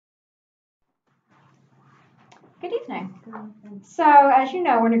Good evening. So, as you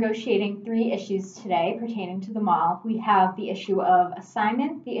know, we're negotiating three issues today pertaining to the mall. We have the issue of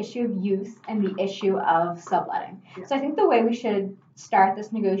assignment, the issue of use, and the issue of subletting. So, I think the way we should start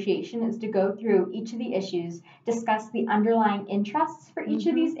this negotiation is to go through each of the issues, discuss the underlying interests for each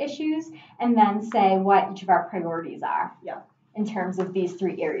of these issues, and then say what each of our priorities are in terms of these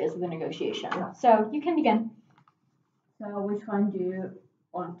three areas of the negotiation. So, you can begin. So which one do you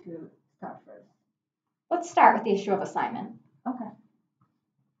want to start first? Let's start with the issue of assignment. Okay.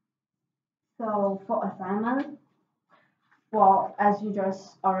 So for assignment, well, as you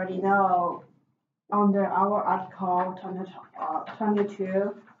just already know, under our article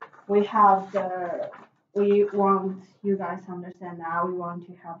 22, we want you guys to understand that we want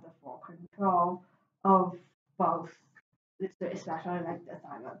to have the full control of both, especially like the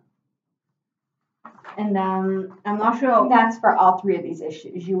assignment. And then I'm not sure. That's for all three of these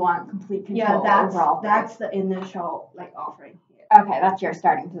issues. You want complete control over all three. That's the initial offering here. Okay, that's your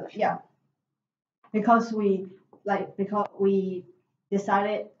starting position. Yeah. Because we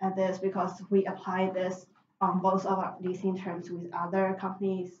decided at this because we applied this on both of our leasing terms with other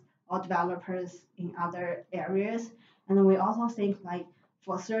companies or developers in other areas, and then we also think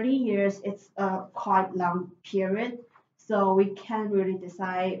for 30 years it's a quite long period. So we can't really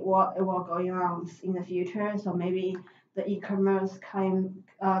decide what will going on in the future. So maybe the e-commerce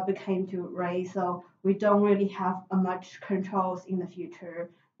became too raise. So we don't really have much controls in the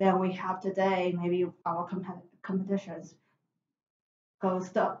future than we have today. Maybe our competitions goes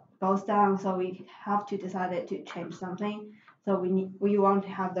down. So we have to decide to change something. So we want to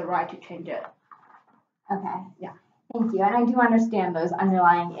have the right to change it. Okay. Yeah. Thank you. And I do understand those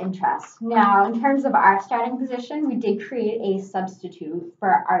underlying interests. Now, in terms of our starting position, we did create a substitute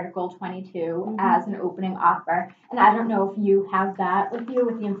for Article 22 as an opening offer. And I don't know if you have that with you,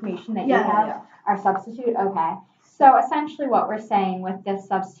 with the information that you have, our substitute. Okay. So essentially what we're saying with this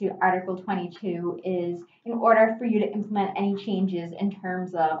substitute Article 22 is in order for you to implement any changes in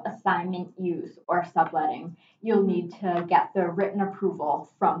terms of assignment, use, or subletting, you'll need to get the written approval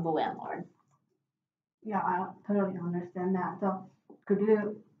from the landlord. Yeah, I totally understand that. So could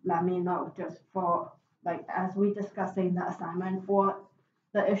you let me know just for as we discussing the assignment, what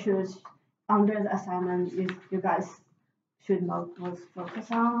the issues under the assignment you guys should most focus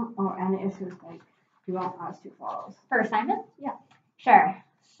on, or any issues you want us to follow? For assignment? Yeah. Sure.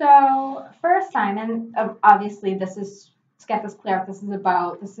 So for assignment, obviously let's get this clear. This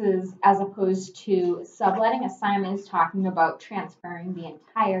is as opposed to subletting. Assignment is talking about transferring the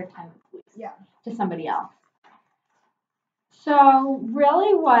entire tenant lease to somebody else. So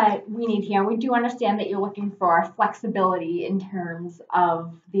really what we need here, we do understand that you're looking for flexibility in terms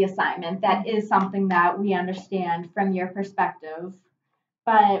of the assignment. That is something that we understand from your perspective.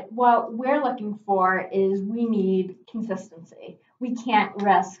 But what we're looking for is we need consistency. We can't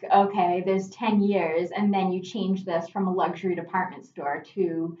risk, okay, there's 10 years and then you change this from a luxury department store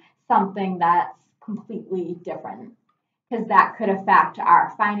to something that's completely different. Because that could affect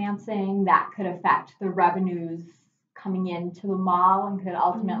our financing, that could affect the revenues coming into the mall, and could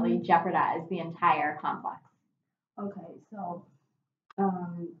ultimately jeopardize the entire complex. Okay, so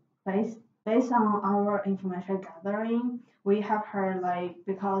based on our information gathering, we have heard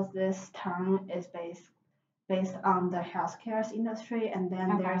because this term is based on the healthcare industry, and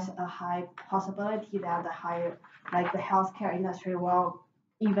then there's a high possibility that the healthcare industry will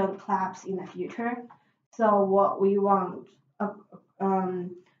even collapse in the future. So what we want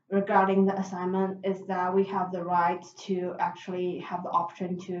regarding the assignment is that we have the right to actually have the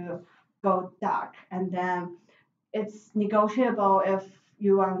option to go dark, and then it's negotiable if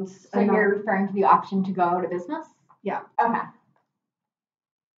you want. So you're referring to the option to go out of business? Yeah. Okay.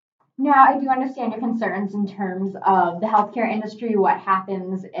 Now, I do understand your concerns in terms of the healthcare industry, what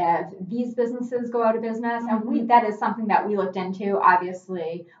happens if these businesses go out of business. And that is something that we looked into.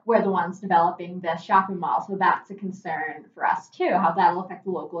 Obviously, we're the ones developing this shopping mall, so that's a concern for us too, how that'll affect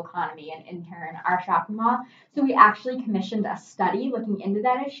the local economy and in turn our shopping mall. So we actually commissioned a study looking into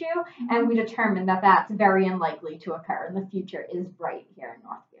that issue, and we determined that that's very unlikely to occur, and the future is bright here in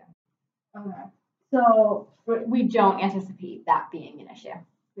Northview. Okay. So we don't anticipate that being an issue.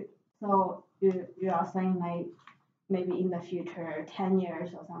 So you are saying maybe in the future, 10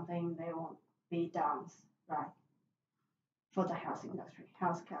 years or something, they won't be done, right? For the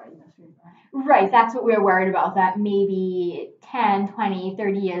healthcare industry, right? Right, that's what we're worried about, that maybe 10, 20,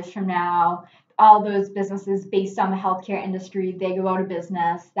 30 years from now, all those businesses based on the healthcare industry, they go out of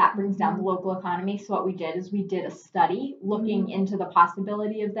business. That brings down the local economy. So what we did is we did a study looking into the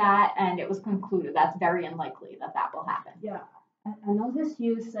possibility of that, and it was concluded that's very unlikely that will happen. Yeah. I noticed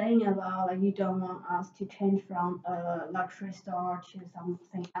you saying about like you don't want us to change from a luxury store to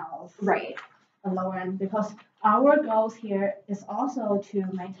something else, Right. a lower end, because our goals here is also to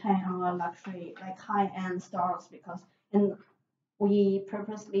maintain our luxury, like high-end stores, because and we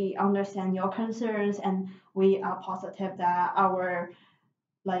purposely understand your concerns and we are positive that our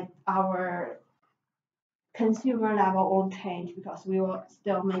consumer level won't change because we will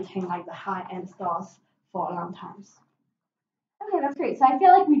still maintain like the high-end stores for a long time. Okay, that's great. So I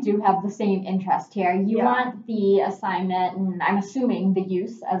feel like we do have the same interest here. You Yeah. want the assignment, and I'm assuming the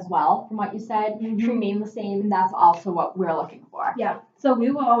use as well, from what you said, Mhm. to remain the same. And that's also what we're looking for. Yeah, so we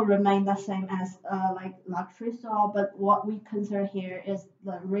will remain the same as like luxury store, but what we consider here is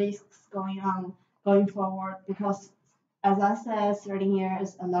the risks going forward because as I said, 13 years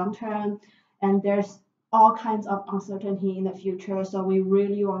is a long term and there's all kinds of uncertainty in the future. So we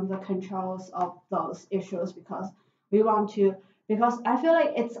really want the controls of those issues because we want to because I feel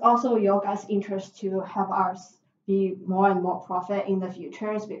like it's also your guys' interest to have us be more and more profit in the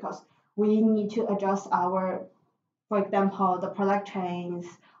futures because we need to adjust our, for example, the product chains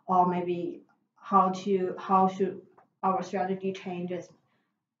or maybe how should our strategy changes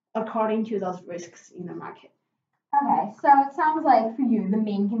according to those risks in the market. Okay, so it sounds like for you, the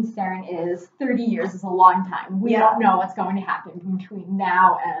main concern is 30 years is a long time. We Yeah. don't know what's going to happen between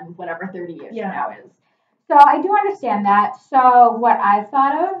now and whatever 30 years Yeah. from now is. So I do understand that. So what I've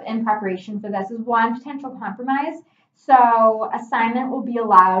thought of in preparation for this is one potential compromise. So assignment will be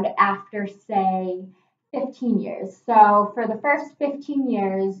allowed after, say, 15 years. So for the first 15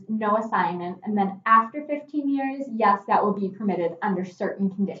 years, no assignment. And then after 15 years, yes, that will be permitted under certain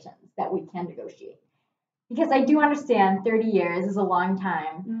conditions that we can negotiate. Because I do understand 30 years is a long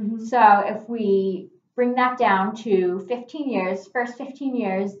time. Mhm. So if we bring that down to 15 years, first 15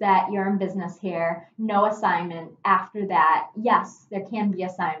 years that you're in business here, no assignment. After that, yes, there can be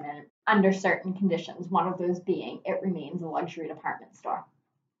assignment under certain conditions. One of those being it remains a luxury department store.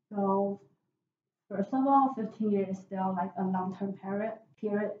 So first of all, 15 years is still like a long-term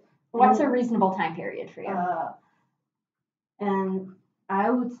period. What's a And, reasonable time period for you? and I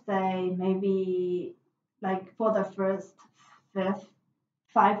would say maybe like for the first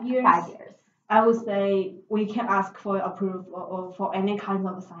 5 years. 5 years. I would say we can ask for approval or for any kinds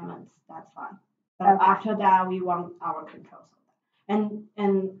of assignments. That's fine. But Okay. after that, we want our controls.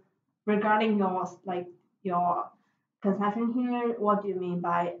 And regarding your concession here, what do you mean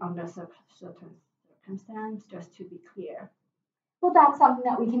by under certain circumstance? Just to be clear. Well, that's something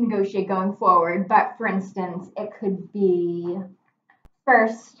that we can negotiate going forward. But for instance, it could be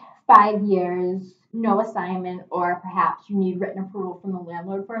first 5 years, no assignment, or perhaps you need written approval from the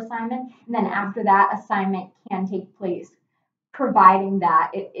landlord for assignment. And then after that, assignment can take place, providing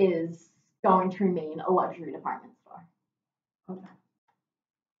that it is going to remain a luxury department store. Okay.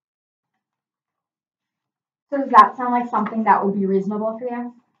 So does that sound like something that would be reasonable for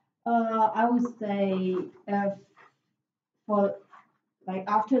you? I would say if for like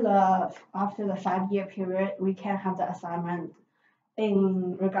after the 5 year period, we can have the assignment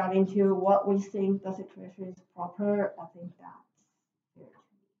in regarding to what we think the situation is proper. I think that's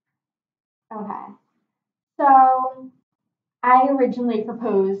fair. Okay. So I originally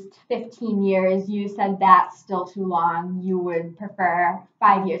proposed 15 years. You said that's still too long. You would prefer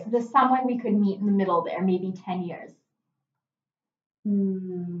 5 years. So there's some way we could meet in the middle there, maybe 10 years.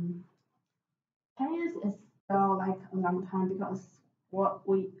 10 years is still like a long time because what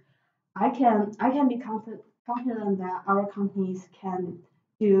we I can be confident that our companies can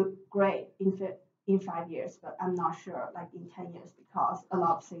do great in 5 years, but I'm not sure like in 10 years because a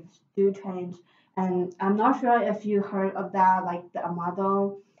lot of things do change. And I'm not sure if you heard of that, like the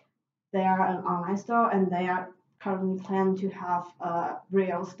Amazon, they are an online store and they are currently planning to have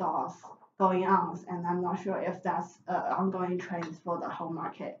real stores going on. And I'm not sure if that's ongoing trend for the whole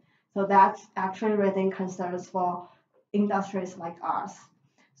market. So that's actually raising concerns for industries like us.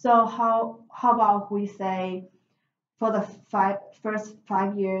 So how about we say for the first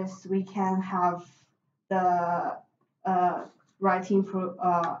 5 years we can have the writing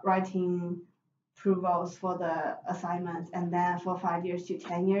approvals for the assignments, and then for 5 years to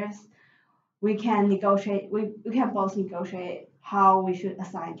 10 years we can negotiate. We can both negotiate how we should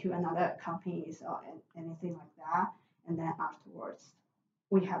assign to another companies or anything like that, and then afterwards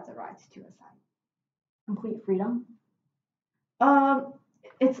we have the right to assign. Complete freedom. Um,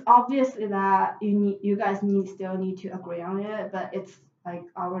 it's obviously that you guys still need to agree on it, but it's like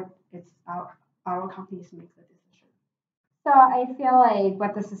our companies make the decision. So I feel like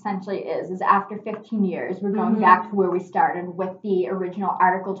what this essentially is after 15 years, we're going back to where we started with the original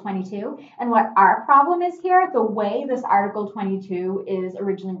Article 22. And what our problem is here, the way this Article 22 is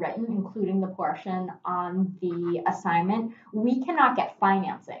originally written, including the portion on the assignment, we cannot get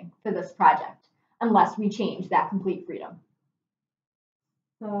financing for this project unless we change that complete freedom.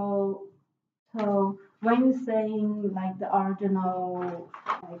 So when you're saying like the original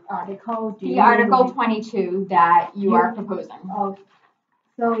like article, do The you Article like, 22 that you are proposing. oh,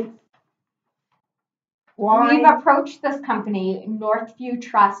 so We've why? approached this company, Northview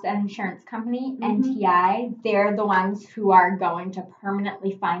Trust and Insurance Company, NTI. They're the ones who are going to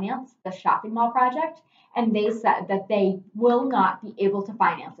permanently finance the shopping mall project. And they said that they will not be able to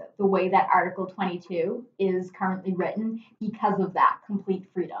finance it the way that Article 22 is currently written because of that complete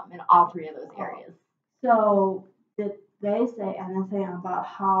freedom in all three of those areas. So did they say anything about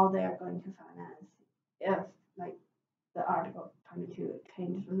how they're going to finance if like the Article 22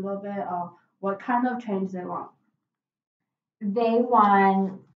 changed a little bit, or what kind of change they want? They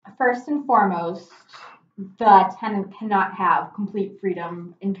want, first and foremost, the tenant cannot have complete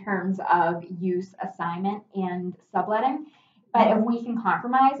freedom in terms of use, assignment, and subletting. But if we can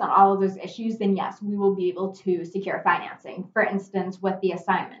compromise on all of those issues, then yes, we will be able to secure financing. For instance, with the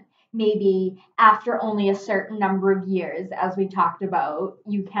assignment, maybe after only a certain number of years, as we talked about,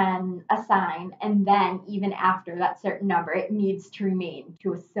 you can assign, and then even after that certain number, it needs to remain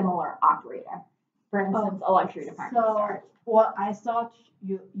to a similar operator. For instance, a luxury department store. What I thought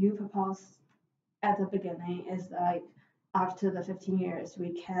you proposed at the beginning is like after the 15 years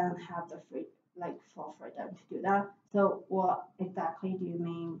we can have the free like full freedom to do that. So what exactly do you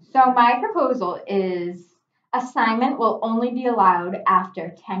mean? So my proposal is assignment will only be allowed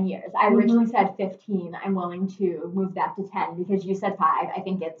after 10 years. I originally said 15. I'm willing to move that to 10 because you said 5. I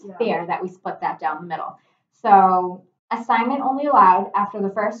think it's fair that we split that down the middle. So assignment only allowed after the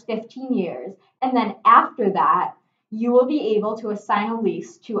first 15 years. And then after that, you will be able to assign a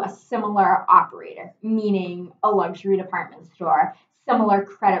lease to a similar operator, meaning a luxury department store, similar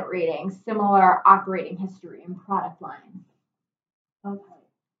credit rating, similar operating history and product line. Okay.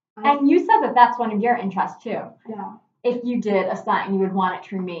 And you said that that's one of your interests too. Yeah. If you did assign, you would want it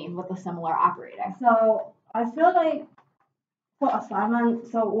to remain with a similar operator. So I feel like for assignment,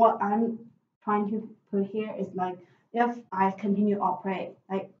 so what I'm trying to put here is like if I continue operate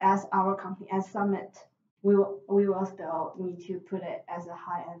like as our company as Summit, we will still need to put it as a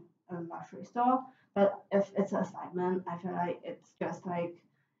high end luxury store. But if it's an assignment, I feel like it's just like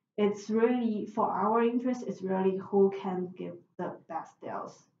it's really for our interest. It's really who can give the best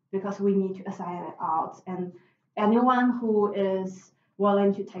deals because we need to assign it out and anyone who is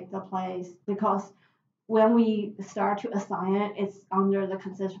willing to take the place because when we start to assign it, it's under the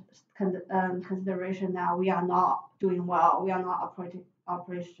consideration that we are not doing well, we are not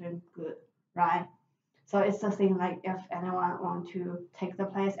operation good, right? So it's the thing like if anyone want to take the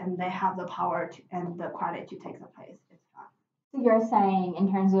place and they have the power to, and the credit to take the place, it's fine. So you're saying in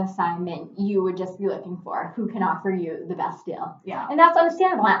terms of assignment, you would just be looking for who can offer you the best deal. Yeah. And that's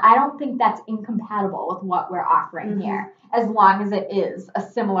understandable. I don't think that's incompatible with what we're offering here, as long as it is a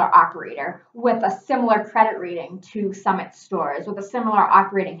similar operator with a similar credit rating to Summit stores, with a similar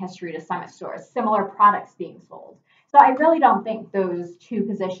operating history to Summit stores, similar products being sold. So I really don't think those two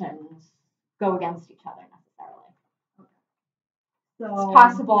positions go against each other necessarily. So It's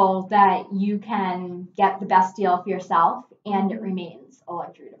possible that you can get the best deal for yourself and it remains a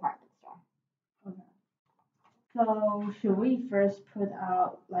luxury department store. okay. So should we first put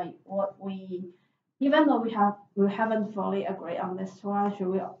out like what we, even though we haven't fully agreed on this one, should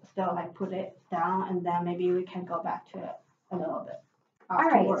we still like put it down and then maybe we can go back to it a little bit All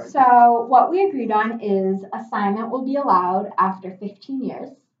right, afterwards? so what we agreed on is assignment will be allowed after 15 years.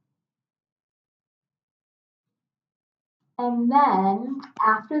 And then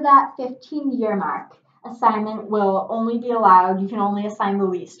after that 15-year mark, assignment will only be allowed, you can only assign the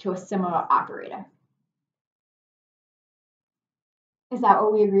lease to a similar operator. Is that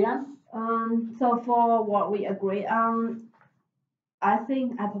what we agreed on? So for what we agreed on, I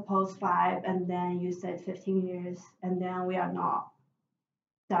think I proposed 5 and then you said 15 years and then we are not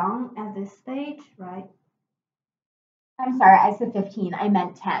done at this stage, right? I'm sorry, I said 15. I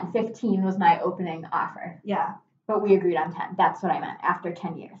meant 10. 15 was my opening offer. Yeah. But we agreed on 10. That's what I meant, after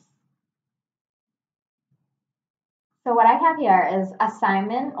 10 years. So what I have here is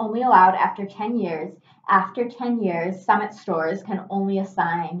assignment only allowed after 10 years. After 10 years, Summit stores can only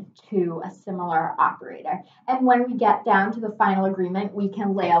assign to a similar operator. And when we get down to the final agreement, we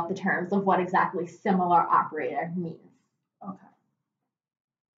can lay out the terms of what exactly similar operator means. Okay.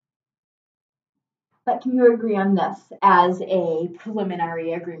 But can you agree on this as a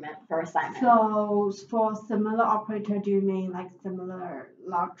preliminary agreement for assignment? So for similar operator, do you mean like similar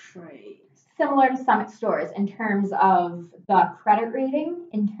luxury? Similar to Summit stores in terms of the credit rating,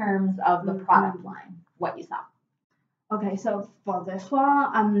 in terms of the product line, what you saw. Okay, so for this one,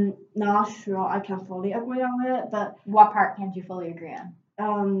 I'm not sure I can fully agree on it, but what part can't you fully agree on?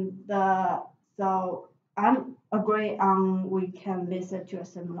 So I'm agree on we can listen to a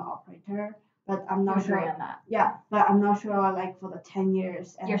similar operator, but I'm not sure. Agree on that. Yeah, but I'm not sure like for the 10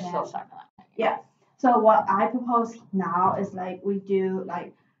 years. And you're still stuck on that. Yeah. So what I propose now is like we do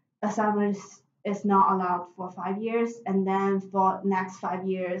like assignments is not allowed for 5 years, and then for next 5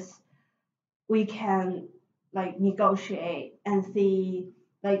 years we can like negotiate and see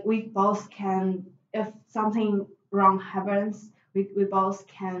like we both can if something wrong happens we both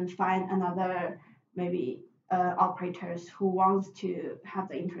can find another maybe operators who wants to have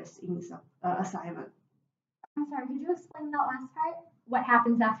the interest in some assignment. I'm sorry, could you explain that last part? What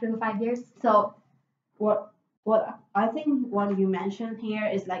happens after the 5 years? So what I think what you mentioned here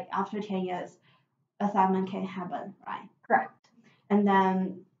is like after 10 years assignment can happen, right? Correct. And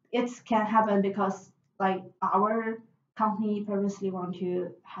then it can happen because like our company purposely want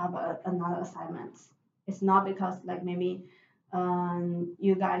to have another assignment. It's not because like maybe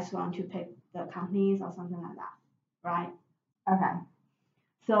you guys want to pick the companies or something like that, right? Okay.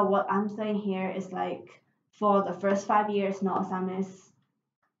 So what I'm saying here is like for the first 5 years, no assignments,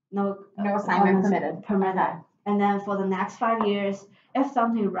 no assignment permitted. Okay. And then for the next 5 years, if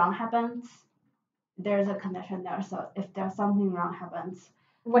something wrong happens, there's a condition there. So if there's something wrong happens.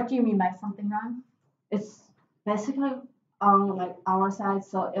 What do you mean by something wrong? It's basically on like our side.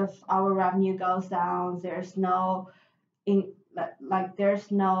 So if our revenue goes down, there's no there's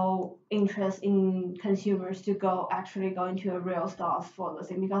no interest in consumers to actually go into a real stores for the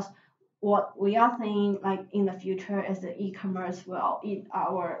thing because what we are seeing like in the future is the e-commerce will eat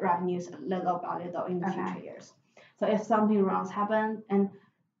our revenues little by little in the future years. So if something wrong happens and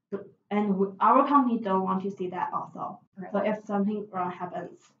our company don't want to see that also. Right. So if something wrong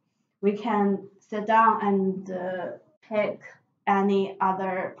happens, we can sit down and pick any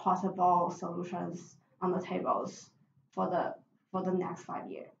other possible solutions on the tables for the next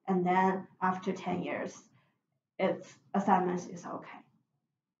 5 years, and then after 10 years, its assignments is okay.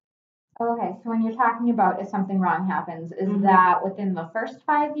 Okay, so when you're talking about if something wrong happens, is that within the first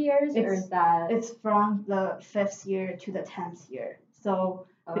 5 years, or is that? It's from the 5th year to the 10th year. So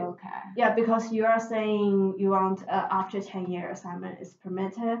okay. Yeah, because you are saying you want after 10-year assignment is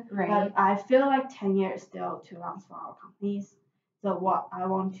permitted, right? But I feel like 10 years is still too long for our companies. So what I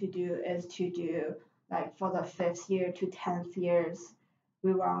want to do is to do like for the 5th year to 10th years,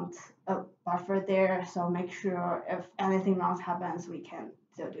 we want a buffer there. So make sure if anything wrong happens, we can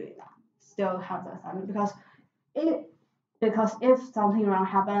still do that, still have the assignment because if something wrong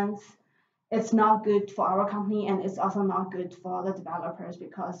happens, it's not good for our company and it's also not good for the developers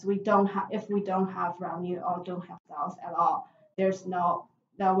because if we don't have revenue or don't have sales at all,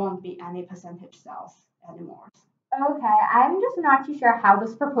 there won't be any percentage sales anymore. Okay, I'm just not too sure how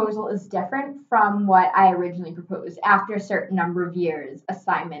this proposal is different from what I originally proposed. After a certain number of years,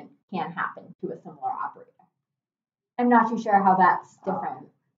 assignment can happen to a similar operator. I'm not too sure how that's different.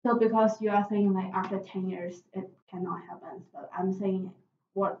 So because you are saying like after 10 years it cannot happen, but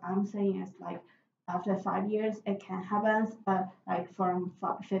what I'm saying is like after 5 years it can happen, but like from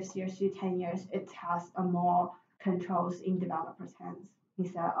 5 years to 10 years it has a more controls in developers' hands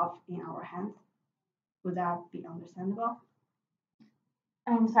instead of in our hands. Would that be understandable?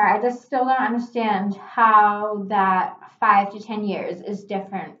 I'm sorry, I just still don't understand how that 5 to 10 years is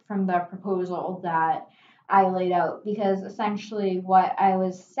different from the proposal that I laid out, because essentially what I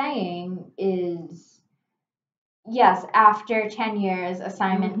was saying is, yes, after 10 years,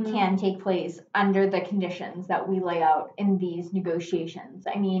 assignment can take place under the conditions that we lay out in these negotiations.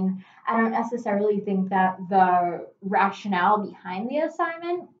 I mean, I don't necessarily think that the rationale behind the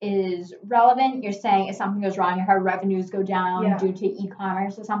assignment is relevant. You're saying if something goes wrong, if our revenues go down due to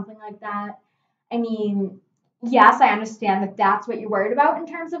e-commerce or something like that. I mean, yes, I understand that that's what you're worried about in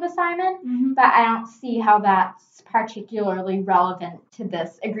terms of assignment, but I don't see how that's particularly relevant to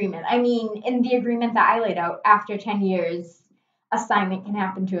this agreement. I mean, in the agreement that I laid out, after 10 years, assignment can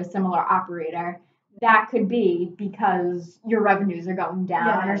happen to a similar operator. That could be because your revenues are going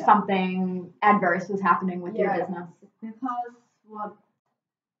down or something adverse is happening with your business. Because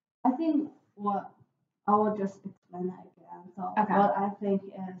I will just explain that again. So what I think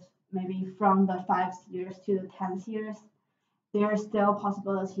is maybe from the 5 years to the 10th years, there's still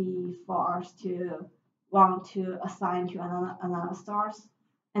possibility for us to want to assign to another stars.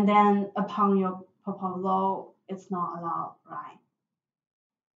 And then upon your proposal, it's not allowed, right?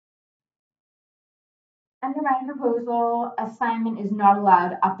 Under my proposal, assignment is not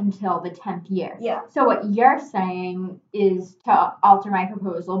allowed up until the 10th year. Yeah. So what you're saying is to alter my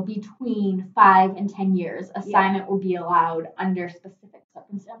proposal between 5 and 10 years, assignment will be allowed under specific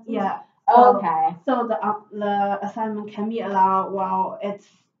circumstances. Yeah. Okay. So the assignment can be allowed while it's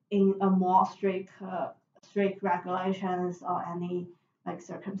in a more strict regulations or any like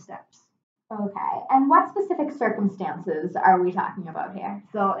circumstance. Okay. And what specific circumstances are we talking about here?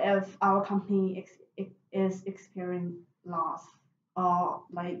 So if our company is experiencing loss or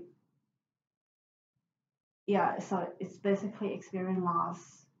like yeah, so it's basically experiencing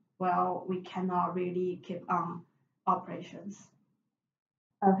loss. Well, we cannot really keep on operations.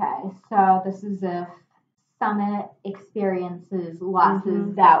 Okay, so this is if Summit experiences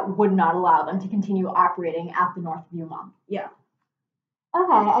losses that would not allow them to continue operating at the Northview Mall. Yeah.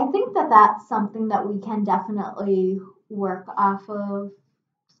 Okay, I think that that's something that we can definitely work off of.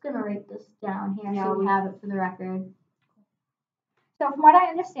 Just gonna write this down here so we have it for the record. So from what I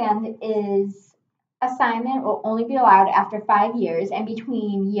understand is assignment will only be allowed after 5 years, and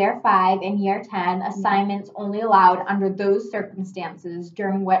between year 5 and year 10, assignments only allowed under those circumstances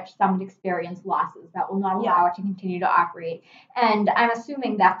during which someone experienced losses that will not allow it to continue to operate. And I'm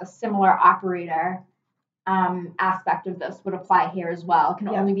assuming that the similar operator aspect of this would apply here as well. It can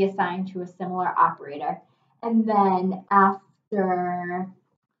only be assigned to a similar operator. And then after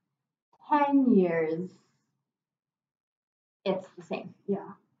 10 years, it's the same.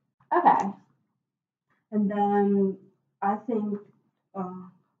 Yeah. Okay. And then I think,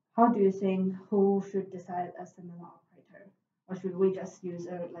 how do you think who should decide a similar operator, or should we just use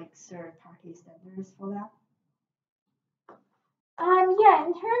like third-party standards for that? Yeah,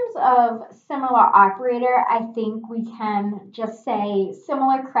 in terms of similar operator, I think we can just say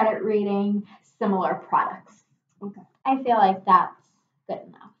similar credit rating, similar products. Okay. I feel like that's good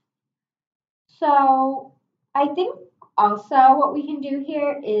enough. So I think also what we can do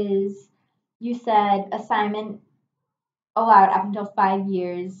here is you said assignment allowed up until 5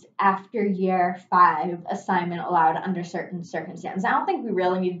 years. After year 5, assignment allowed under certain circumstances. I don't think we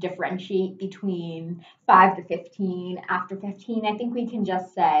really need to differentiate between 5 to 15. After 15, I think we can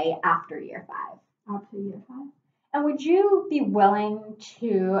just say after year 5. After year 5. And would you be willing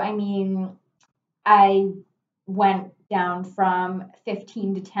to, I mean, I went down from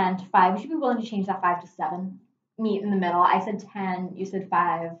 15 to 10 to 5. Would you be willing to change that 5 to 7? Meet in the middle. I said 10, you said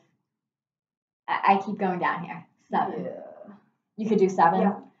 5. I keep going down here. 7. Yeah. You could do 7?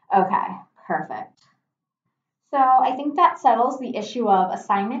 Yeah. Okay, perfect. So I think that settles the issue of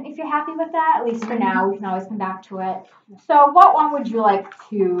assignment if you're happy with that, at least for now. We can always come back to it. So what one would you like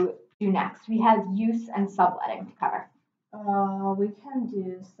to do next? We have use and subletting to cover. We can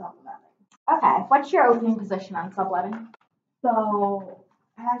do subletting. Okay, what's your opening position on subletting? So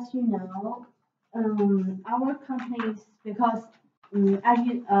as you know, our companies, because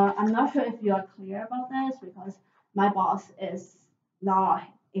I'm not sure if you are clear about this because my boss is not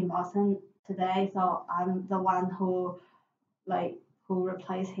in Boston today, so I'm the one who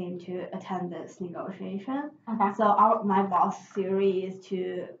replaced him to attend this negotiation. Okay. So my boss theory is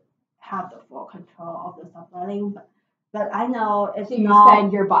to have the full control of the subletting, but I know it's so you not.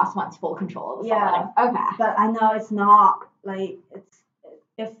 said your boss wants full control of the subletting. Okay. But I know it's not like it's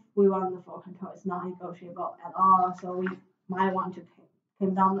if we want the full control, it's not negotiable at all. So we might want to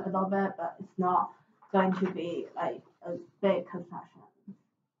pin down a little bit, but it's not going to be like a big concession.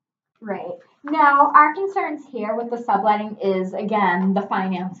 Right. Now, our concerns here with the subletting is, again, the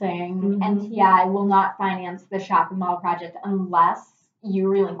financing. NTI will not finance the shopping mall project unless you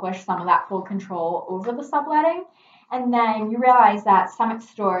relinquish some of that full control over the subletting. And then you realize that Summit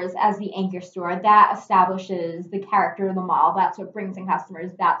Stores, as the anchor store, that establishes the character of the mall. That's what brings in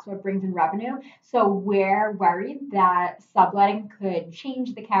customers. That's what brings in revenue. So we're worried that subletting could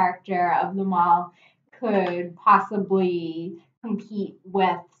change the character of the mall, could possibly compete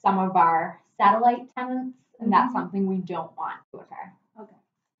with some of our satellite tenants, and that's something we don't want to occur. Okay.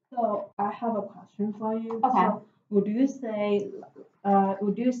 So I have a question for you. Okay. So would you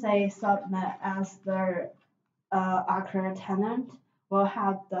say Summit as the anchor tenant will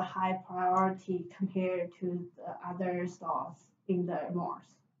have the high priority compared to the other stores in the malls?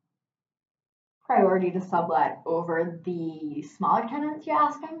 Priority to sublet over the smaller tenants, you're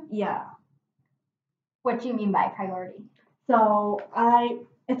asking? Yeah. What do you mean by priority? So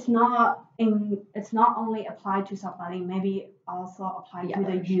it's not only applied to subletting, maybe also applied to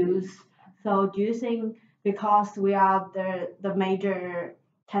the use. So do you think because we are the major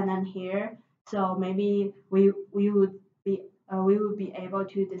tenant here, so maybe we would be able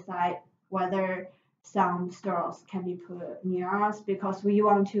to decide whether some stores can be put near us because we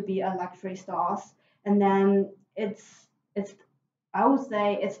want to be a luxury stores. And then it's I would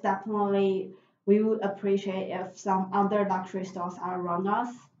say it's definitely we would appreciate if some other luxury stores are around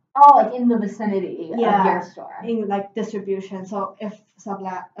us. Oh, like in the vicinity of your store. In like distribution. So if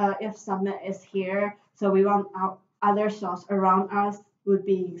Summit is here, so we want our other stores around us would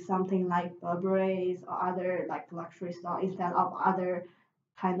be something like Burberry's or other like luxury store instead of other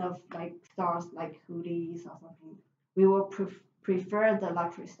kind of like stores like hoodies or something. We will prefer the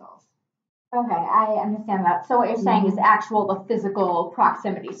luxury stores. Okay, I understand that. So what you're saying is actual the physical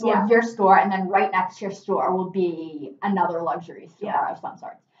proximity. So of your store, and then right next to your store will be another luxury store of some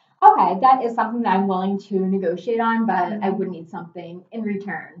sort. Okay, that is something that I'm willing to negotiate on, but I would need something in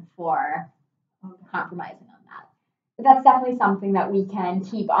return for compromising on that. But that's definitely something that we can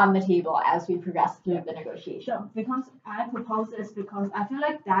keep on the table as we progress through the negotiation. So because I propose this because I feel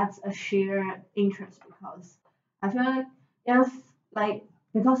like that's a shared interest because I feel like if like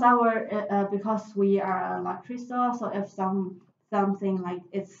because we are a luxury store, so if something like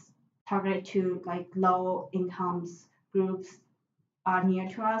it's targeted to like low incomes groups are near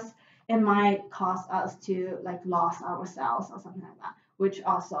to us, it might cause us to like lose our sales or something like that, which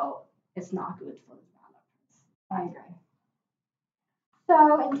also is not good for the developers. I agree.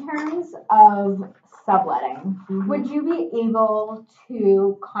 So in terms of subletting, would you be able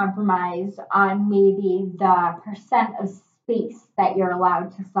to compromise on maybe the percent of space that you're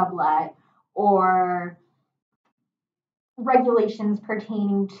allowed to sublet or regulations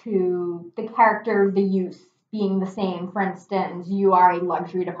pertaining to the character of the use being the same? For instance, you are a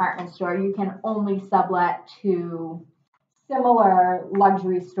luxury department store, you can only sublet to similar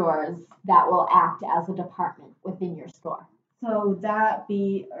luxury stores that will act as a department within your store. So that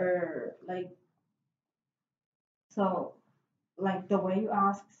be like the way you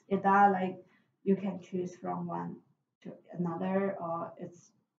ask, is that like you can choose from one to another, or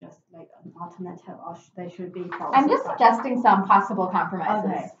it's just like an alternative, or they should be both? I'm just suggesting some possible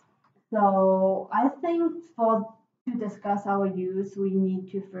compromises. Okay. So I think to discuss our use, we need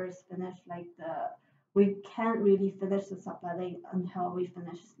to first finish we can't really finish the subletting until we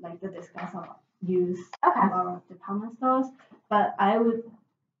finish like the discuss of use of our department stores. But I would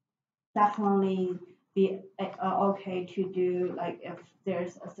definitely be okay to do like if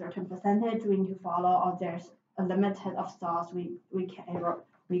there's a certain percentage we need to follow, or there's a limited of stores we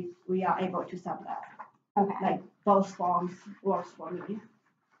are able to sublet. Okay. Like both forms works for me.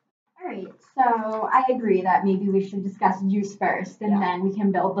 All right, so I agree that maybe we should discuss use first, and then we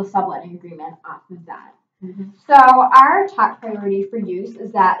can build the subletting agreement off of that. So our top priority for use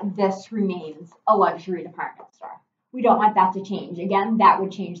is that this remains a luxury department store. We don't want that to change. Again, that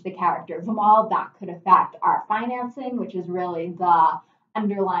would change the character of the mall. That could affect our financing, which is really the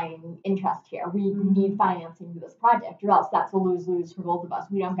underlying interest here. We need financing for this project, or else that's a lose-lose for both of us.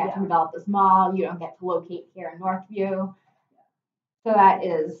 We don't get to develop this mall. You don't get to locate here in Northview. So that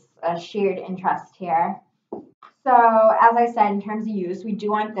is a shared interest here. So as I said, in terms of use, we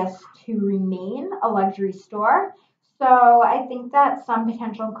do want this to remain a luxury store. So I think that some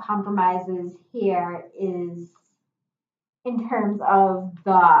potential compromises here is in terms of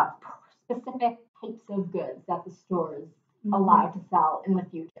the specific types of goods that the store is allowed to sell in the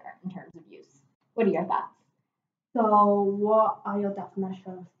future in terms of use. What are your thoughts? So what are your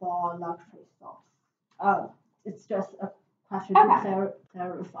definitions for luxury stores? It's just a question to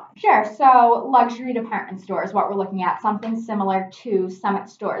clarify. Sure. So luxury department stores, what we're looking at, something similar to Summit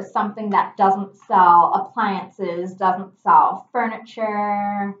stores, something that doesn't sell appliances, doesn't sell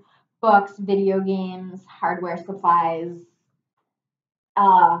furniture, books, video games, hardware supplies,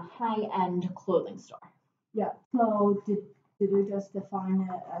 high-end clothing store. Yeah. So did you just define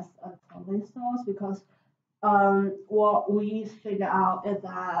it as a clothing stores? Because what we figure out is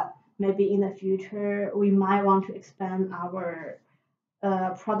that maybe in the future we might want to expand our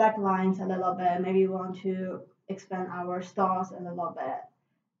product lines a little bit. Maybe we want to expand our stores a little bit.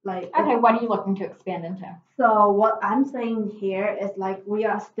 Like okay, what are you looking to expand into? So what I'm saying here is like we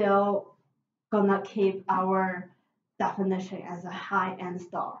are still gonna keep our definition as a high-end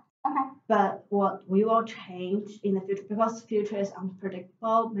store. Okay. But what we will change in the future, because future is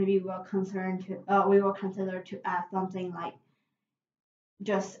unpredictable, maybe we will consider to add something like,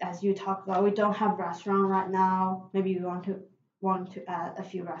 just as you talked about, we don't have restaurant right now. Maybe we want to add a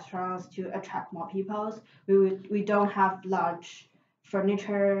few restaurants to attract more people. We don't have large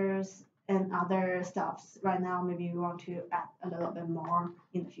furnitures and other stuffs right now. Maybe we want to add a little bit more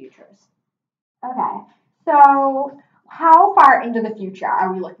in the futures. Okay. So how far into the future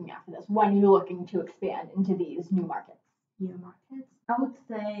are we looking at for this? When are you looking to expand into these new markets? New markets? I would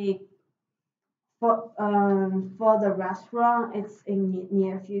say For the restaurant, it's in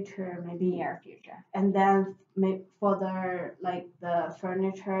near future, maybe. Near future. And then for the like the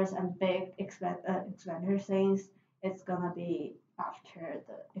furnitures and big expenditure things, it's gonna be after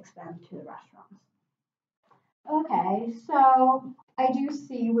the expand to the restaurants. Okay, so I do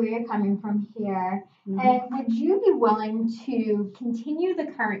see where you're coming from here. And would you be willing to continue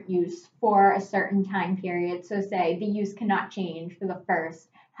the current use for a certain time period? So, say the use cannot change for the first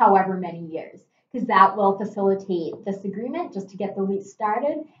however many years, because that will facilitate this agreement just to get the lease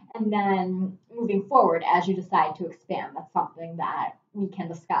started. And then moving forward, as you decide to expand, that's something that we can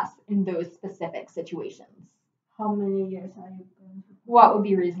discuss in those specific situations. How many years are you going to? What would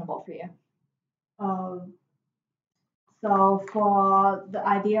be reasonable for you? So for the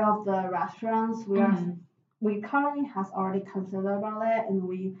idea of the restaurants, we currently has already considered about it, and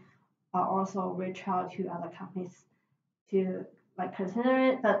we are also reach out to other companies to like consider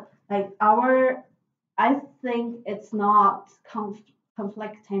it. But like I think it's not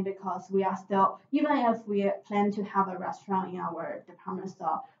conflicting because we are still, even if we plan to have a restaurant in our department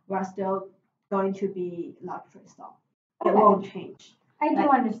store, we are still going to be luxury store. It won't change. I do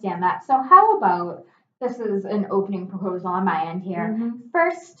understand that. So how about, this is an opening proposal on my end here.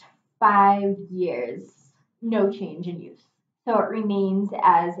 First 5 years, no change in use. So it remains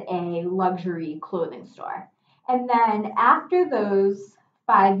as a luxury clothing store. And then after those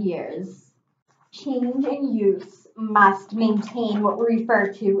 5 years, change in use must maintain what we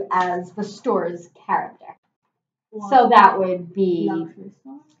refer to as the store's character. So that would be Luxury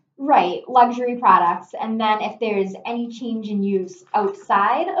store? Right, luxury products. And then if there's any change in use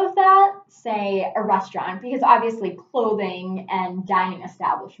outside of that, say a restaurant, because obviously clothing and dining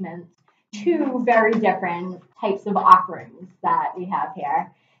establishments, two very different types of offerings that we have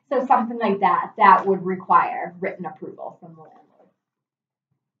here. So something like that, that would require written approval from the landlord.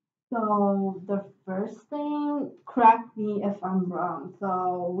 So the first thing, correct me if I'm wrong.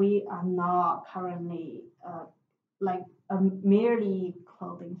 So we are not currently like a merely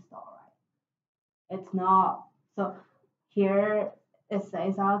clothing store, right? It's not. So here it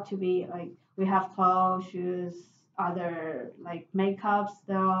says out to be like we have clothes, shoes, other like makeup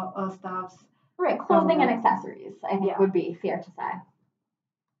stuffs. Right, clothing and accessories, I think would be fair to say.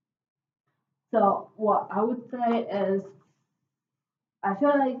 So what I would say is, I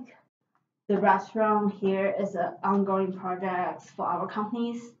feel like the restaurant here is an ongoing project for our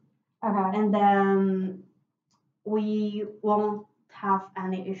companies. Okay. And then we won't have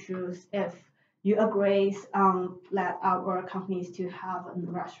any issues if you agree let our companies to have a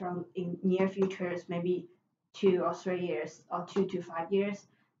restaurant in near futures, maybe 2 or 3 years or 2 to 5 years,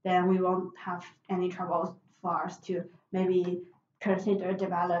 then we won't have any trouble for us to maybe consider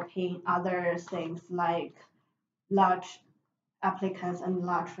developing other things like large applicants and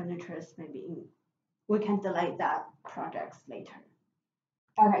large furnitures. Maybe we can delay that projects later.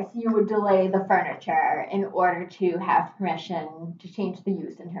 Okay, so you would delay the furniture in order to have permission to change the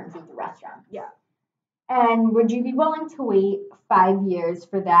use in terms of the restaurant. Yeah. And would you be willing to wait 5 years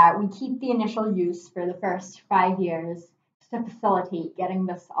for that? We keep the initial use for the first 5 years to facilitate getting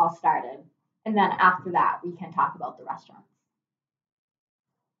this all started. And then after that, we can talk about the restaurants.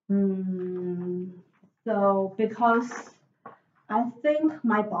 So because I think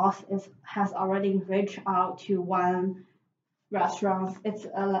my boss has already reached out to one restaurant. It's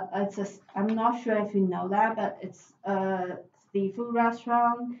a I'm not sure if you know that, but it's a seafood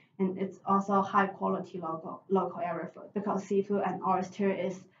restaurant, and it's also high quality local area food because seafood and oyster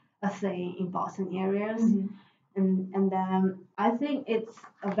is a thing in Boston areas. And then I think it's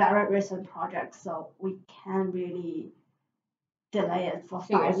a very recent project, so we can't really delay it for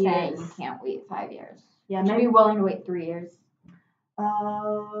So 5 you're saying years. you can't wait 5 years? Yeah, Would you be willing to wait 3 years?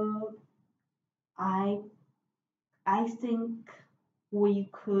 I think we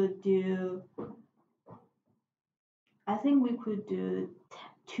could do. I think we could do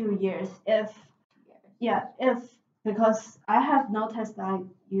 2 years if because I have noticed that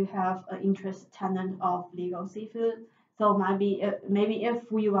you have an interest tenant of legal seafood. So maybe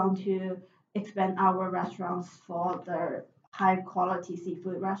if we want to expand our restaurants for the high quality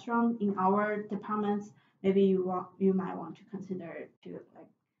seafood restaurant in our departments, maybe you might want to consider to like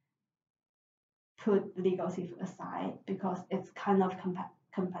put legal seafood aside because it's kind of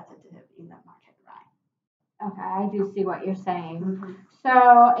competitive in the market, right? Okay, I do see what you're saying. So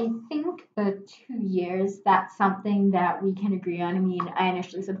I think the 2 years, that's something that we can agree on. I mean, I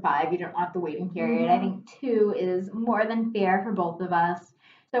initially said 5, you don't want the waiting period. I think 2 is more than fair for both of us.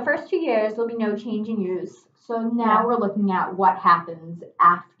 So first 2 years, there'll be no change in use. So now we're looking at what happens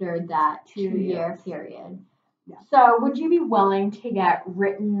after that 2-year period. So would you be willing to get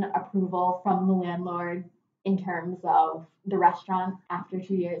written approval from the landlord in terms of the restaurant after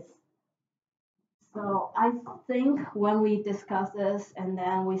 2 years? So I think when we discuss this and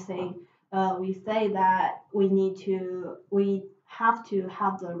then we say that we have to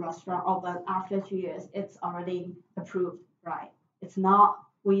have the restaurant open after 2 years, it's already approved, right? It's not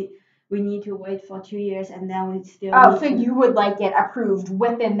we need to wait for 2 years and then we still Oh, need so to, you would like it approved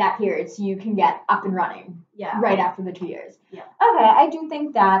within that period so you can get up and running yeah. right after the 2 years. Yeah. Okay, I do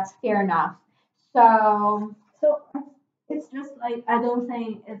think that's fair enough. So it's just like I don't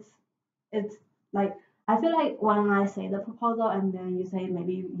think it's like I feel like when I say the proposal and then you say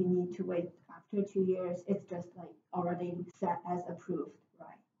maybe you need to wait after 2 years, it's just like already set as approved,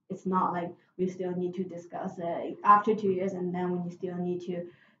 right? It's not like we still need to discuss it after 2 years and then we still need to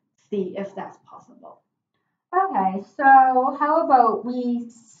see if that's possible. okay, so how about we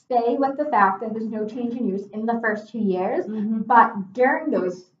stay with the fact that there's no change in use in the first 2 years, but during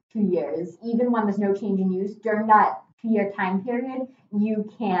those 2 years, even when there's no change in use, during that 2 year time period, you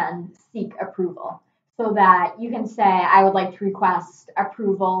can seek approval. So that you can say, I would like to request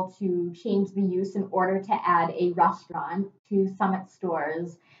approval to change the use in order to add a restaurant to Summit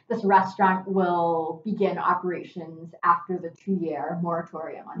Stores. This restaurant will begin operations after the 2 year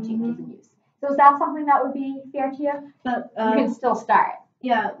moratorium on changes in use. So is that something that would be fair to you? But You can still start.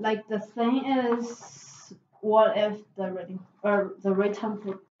 yeah, like the thing is, what if the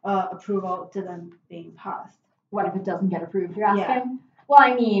written approval didn't being passed? What if it doesn't get approved, you're asking? Yeah. Well,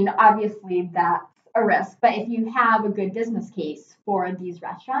 I mean, obviously that's a risk, but if you have a good business case for these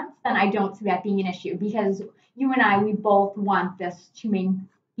restaurants, then I don't see that being an issue because you and I, we both want this to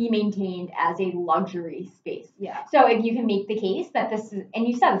be maintained as a luxury space. Yeah. So if you can make the case that this is, and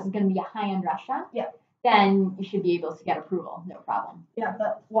you said this is going to be a high-end restaurant, Yeah. then you should be able to get approval, no problem. Yeah,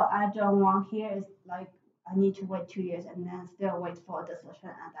 but what I don't want here is like I need to wait 2 years and then still wait for a decision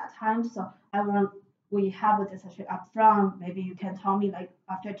at that time. So I want we have a decision up front. Maybe you can tell me like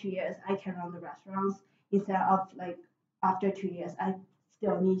after 2 years I can run the restaurants instead of like after 2 years I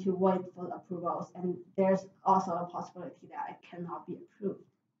still need to wait for the approvals and there's also a possibility that it cannot be approved.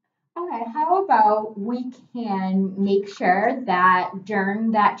 Okay, how about we can make sure that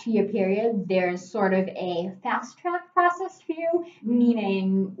during that 2 year period, there's sort of a fast track process for you,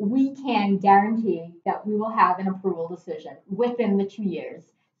 meaning we can guarantee that we will have an approval decision within the 2 years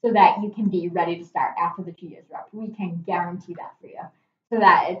so that you can be ready to start after the 2 years are up. We can guarantee that for you so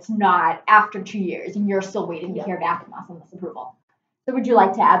that it's not after 2 years and you're still waiting to hear back from us on this approval. So would you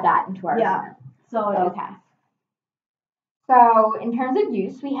like to add that into our agreement? So okay. So in terms of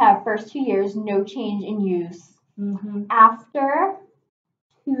use, we have first 2 years, no change in use. After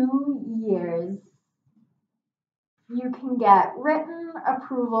 2 years, you can get written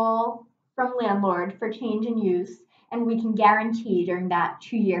approval from landlord for change in use, and we can guarantee during that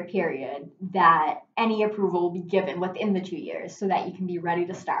 2 year period that any approval will be given within the 2 years so that you can be ready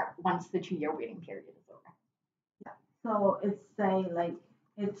to start once the 2 year waiting period is over. Yeah. So it's say like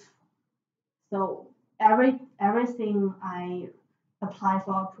it's so everything I apply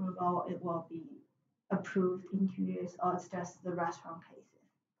for approval, it will be approved in 2 years, or it's just the restaurant cases.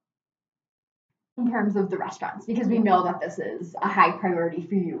 In terms of the restaurants, because we know that this is a high priority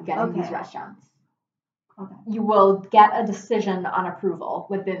for you getting these restaurants. Okay. You will get a decision on approval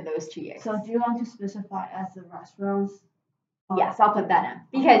within those 2 years. So do you want to specify as the restaurants? Yes, I'll put that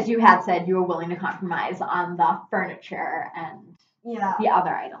in because you had said you were willing to compromise on the furniture and the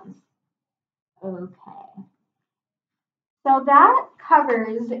other items. Okay. So that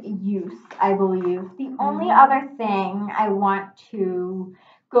covers use, I believe. The only other thing I want to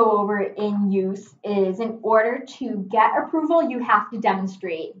go over in use is in order to get approval, you have to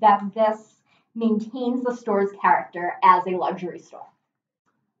demonstrate that this maintains the store's character as a luxury store.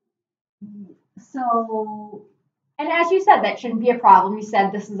 So, and as you said, that shouldn't be a problem. You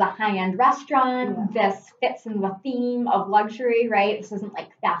said this is a high-end restaurant. This fits in the theme of luxury, right? This isn't like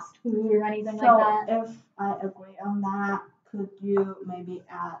fast food or anything like that. So if I agree on that, could you maybe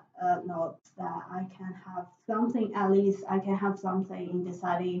add a note that I can have something, at least I can have something in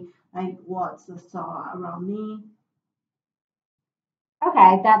deciding like what's the store around me?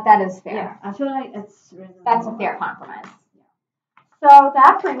 Okay, that is fair. Yeah, I feel like it's reasonable. That's a fair compromise. So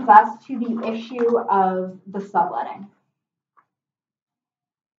that brings us to the issue of the subletting.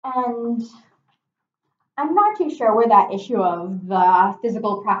 And I'm not too sure where that issue of the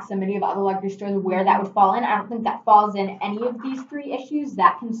physical proximity of other luxury stores, where that would fall in. I don't think that falls in any of these three issues.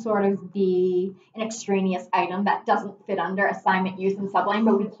 That can sort of be an extraneous item that doesn't fit under assignment, use, and subletting,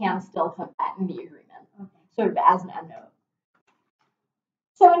 but we can still put that in the agreement, sort of as an endnote.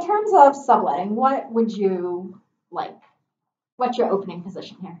 So in terms of subletting, what would you like? What's your opening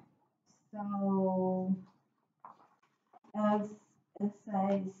position here? So as it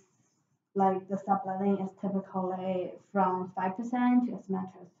says, like the subletting is typically from 5% to as much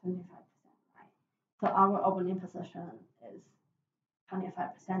as 25%, right? So our opening position is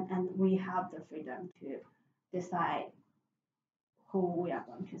 25%, and we have the freedom to decide who we are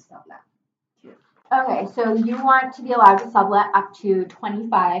going to sublet to. Okay, so you want to be allowed to sublet up to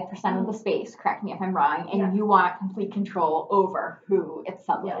 25% of the space, correct me if I'm wrong, and Yes. you want complete control over who it's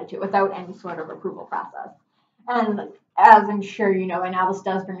subletted to without any sort of approval process. And as I'm sure you know, and now this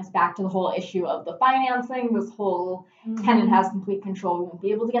does bring us back to the whole issue of the financing. This whole tenant has complete control, we won't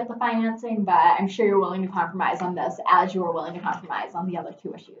be able to get the financing, but I'm sure you're willing to compromise on this as you were willing to compromise on the other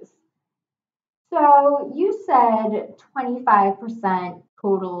two issues. So you said 25%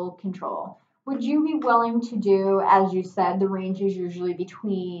 total control. Would you be willing to do, as you said, the range is usually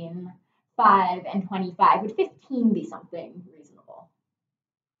between 5 and 25? Would 15 be something reasonable?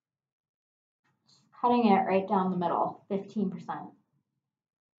 Cutting it right down the middle, 15%.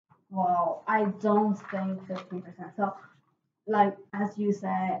 Well, I don't think 15%. So, like as you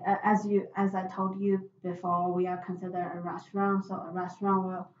said, as I told you before, we are considered a restaurant. So a restaurant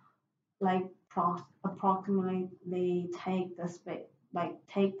will like approximately take the space, like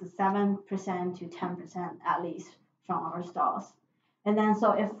take the 7% to 10% at least from our stores. And then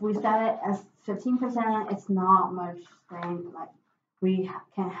so if we set it as 15%, it's not much thing like we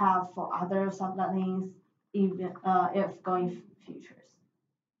can have for other sublettings even if going futures.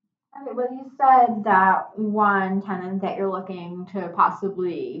 Okay, well, you said that one tenant that you're looking to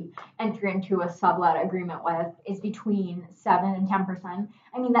possibly enter into a sublet agreement with is between 7 and 10%.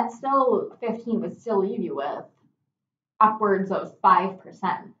 I mean, that's still 15 would still leave you with upwards of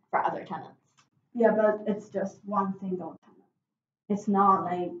 5% for other tenants. Yeah, but it's just one single tenant. It's not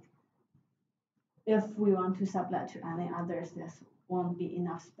like if we want to sublet to any others, there won't be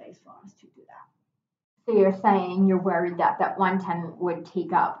enough space for us to do that. So you're saying you're worried that that one tenant would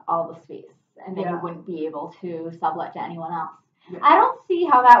take up all the space and then you Yeah. wouldn't be able to sublet to anyone else. Yeah. I don't see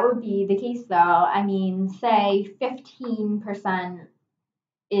how that would be the case though. I mean, say 15%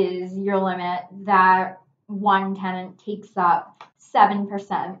 is your limit, that one tenant takes up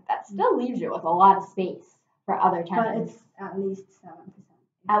 7%. That still leaves you with a lot of space for other But tenants. it's at least 7%.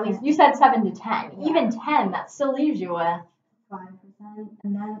 At least you said 7 to 10. Yeah. Even 10, that still leaves you with 5%,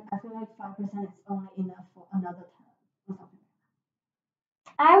 and then I feel like 5% is only enough for another tenant or something.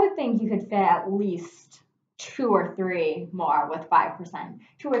 I would think you could fit at least 2 or 3 more with 5%.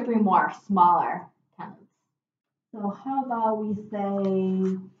 2 or 3 more smaller tenants. So how about we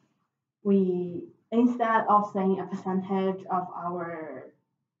say we instead of saying a percentage of our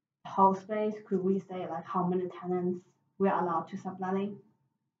whole space, could we say like how many tenants we are allowed to subletting?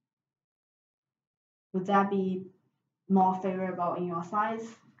 Would that be more favorable in your size?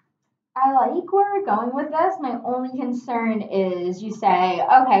 I like where we're going with this. My only concern is you say,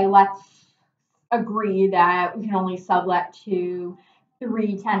 okay, let's agree that we can only sublet to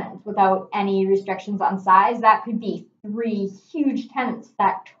 3 tenants without any restrictions on size. That could be 3 huge tenants.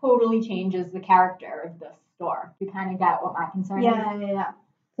 That totally changes the character of the store. You kind of get what my concern is. Yeah.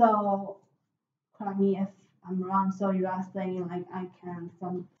 So, correct me if I'm wrong. So you are saying like I can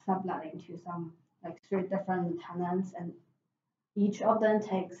subletting to some like 3 different tenants, and each of them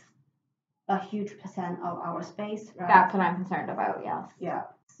takes a huge percent of our space, right? That's what I'm concerned about, yes. Yeah.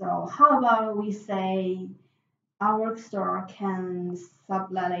 So how about we say our store can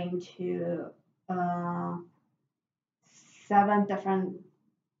subletting to 7 different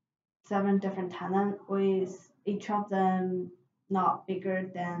tenants with each of them not bigger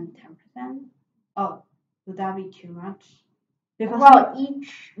than 10%. Oh, would that be too much? Because well,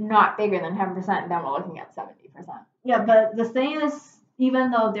 each not bigger than 10%, then we're looking at 70%. Yeah, but the thing is,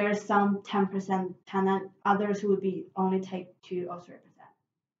 even though there's some 10% tenant, others would be only take 2 or 3%.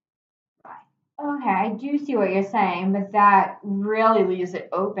 Okay, I do see what you're saying, but that really leaves it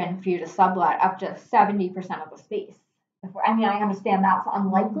open for you to sublet up to 70% of the space. I mean, I understand that's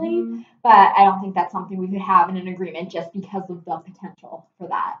unlikely, but I don't think that's something we could have in an agreement just because of the potential for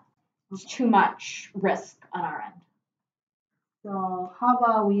that. It's too much risk on our end. So how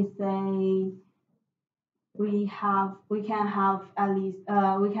about we say we can have at least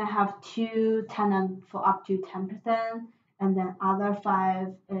we can have 2 tenants for up to 10%, and then other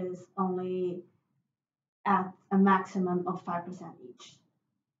 5 is only at a maximum of 5% each.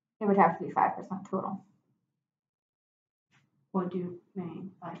 It would have to be 5% total. What do you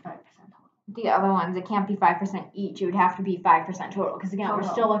mean by 5% total? The other ones, it can't be 5% each. It would have to be 5% total. Because again, we're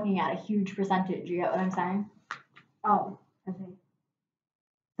still looking at a huge percentage. You get what I'm saying? Oh, I see.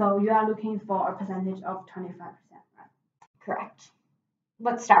 So you are looking for a percentage of 25%, right? Correct.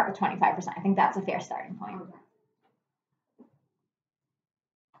 Let's start with 25%. I think that's a fair starting point. Okay.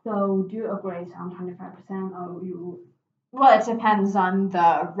 So do you agree on 25% or you? Well, it depends on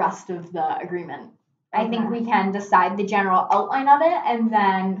the rest of the agreement. I think we can decide the general outline of it and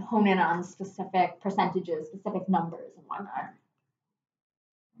then hone in on specific percentages, specific numbers and whatnot.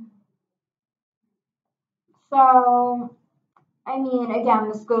 So, I mean, again,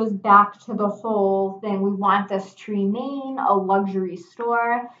 this goes back to the whole thing. We want this to remain a luxury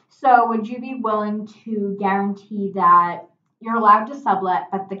store. So, would you be willing to guarantee that you're allowed to sublet,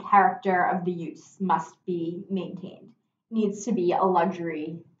 but the character of the use must be maintained? Needs to be a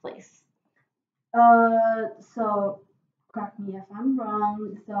luxury place. So correct me if I'm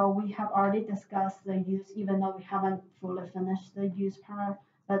wrong. So we have already discussed the use, even though we haven't fully finished the use part.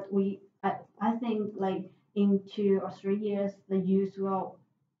 But I think like in 2 or 3 years, the use will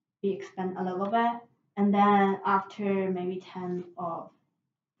be expanded a little bit, and then after maybe 10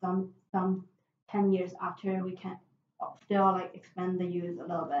 years after, we can still like expand the use a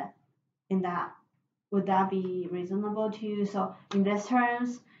little bit. In that, would that be reasonable to you? So in these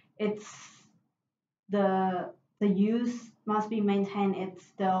terms, it's the use must be maintained. It's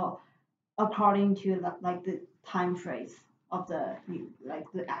still according to the time phrase of the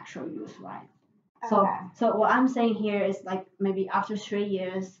actual use, right? So Okay. so what I'm saying here is like maybe after 3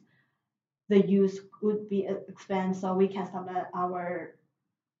 years, the use would be expanded, so we can sublet our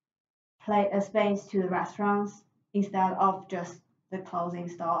play a space to the restaurants instead of just the clothing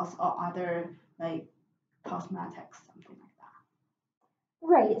stores or other like cosmetics, something like that.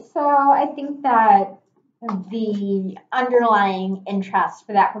 Right. So I think that the underlying interests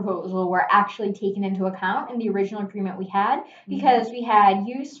for that proposal were actually taken into account in the original agreement we had because we had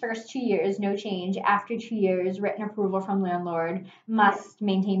use first 2 years, no change. After 2 years, written approval from landlord must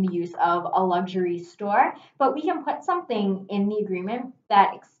maintain the use of a luxury store. But we can put something in the agreement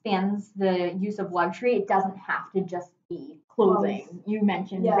that expands the use of luxury. It doesn't have to just be clothing. You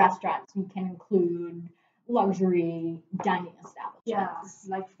mentioned restaurants. We can include luxury dining establishments. Yeah,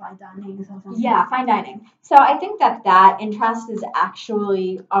 like fine dining or something. Yeah, fine dining. So I think that interest is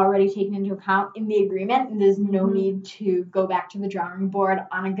actually already taken into account in the agreement, and there's no need to go back to the drawing board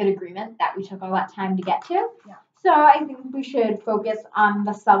on a good agreement that we took all that time to get to. Yeah. So I think we should focus on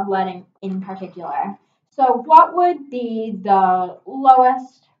the subletting in particular. So what would be the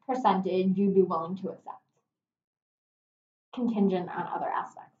lowest percentage you'd be willing to accept? Contingent on other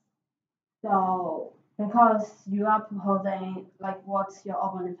aspects. So because you are proposing, like, what's your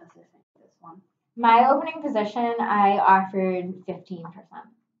opening position for this one? My opening position, I offered 15%.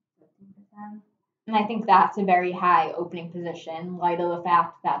 15%. And I think that's a very high opening position, in light of the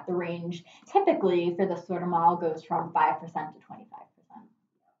fact that the range typically for this sort of mall goes from 5% to 25%.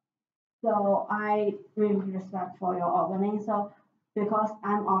 So I really respect for your opening. So because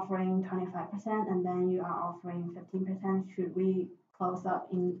I'm offering 25% and then you are offering 15%, should we close up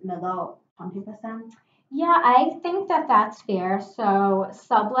in middle 20%? Yeah, I think that that's fair. So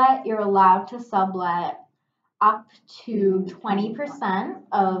sublet, you're allowed to sublet up to 20%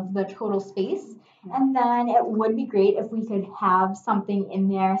 of the total space. And then it would be great if we could have something in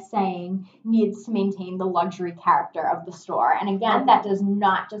there saying needs to maintain the luxury character of the store. And again, that does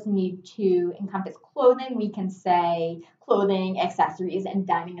not just need to encompass clothing. We can say clothing, accessories, and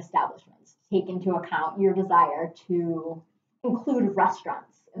dining establishments. Take into account your desire to include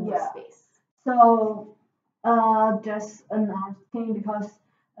restaurants in the space. So just another thing because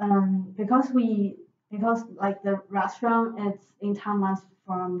like the restaurant it's in timelines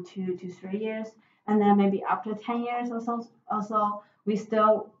from 2 to 3 years, and then maybe after 10 years or so also we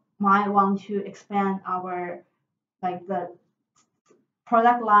still might want to expand our like the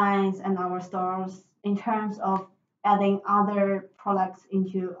product lines and our stores in terms of adding other products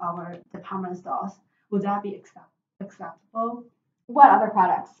into our department stores. Would that be acceptable? What other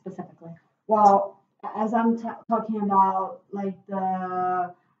products specifically? Well, as I'm talking about like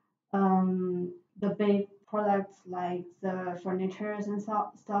the big products like the furnitures and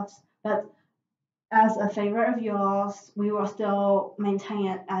stuff, but as a favor of yours, we will still maintain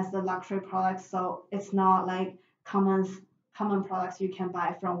it as the luxury products, so it's not like common products you can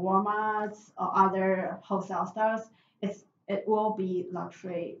buy from Walmart or other wholesale stores. It will be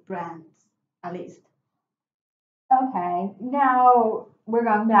luxury brands at least. Okay, now we're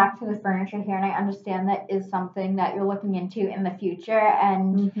going back to the furniture here, and I understand that is something that you're looking into in the future,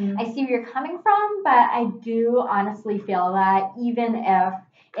 and I see where you're coming from, but I do honestly feel that even if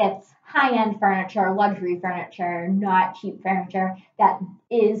It's high-end furniture, luxury furniture, not cheap furniture that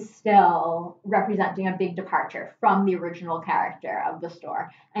is still representing a big departure from the original character of the store.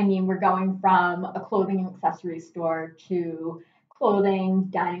 I mean, we're going from a clothing and accessory store to clothing,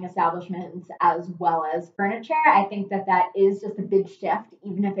 dining establishments, as well as furniture. I think that that is just a big shift.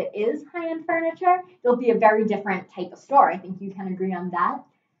 Even if it is high-end furniture, it'll be a very different type of store. I think you can agree on that.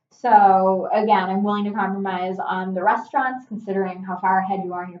 So again, I'm willing to compromise on the restaurants, considering how far ahead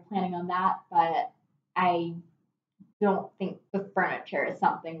you are and you're planning on that. But I don't think the furniture is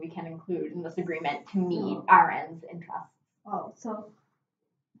something we can include in this agreement to meet our ends interests. Oh, so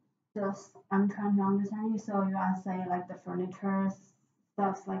just I'm trying to understand you. So you are saying like the furniture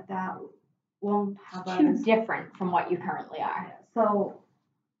stuff like that won't have Too different from what you currently are. So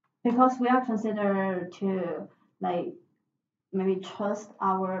because we are considered to like maybe trust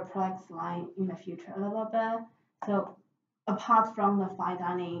our products line in the future a little bit. So apart from the fine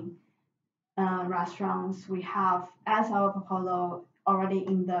dining restaurants, we have as our proposal already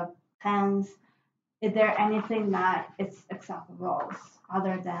in the plans. Is there anything that is acceptable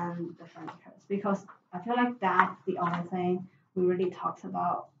other than the furniture? Because I feel like that's the only thing we really talked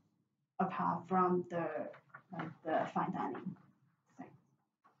about apart from the fine dining.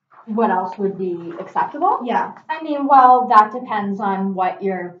 What else would be acceptable? Yeah. I mean, well, that depends on what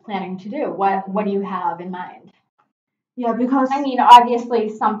you're planning to do. What do you have in mind? Yeah, because I mean,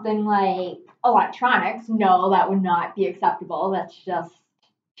 obviously something like electronics, no, that would not be acceptable. That's just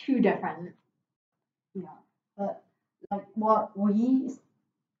too different. yeah, but like what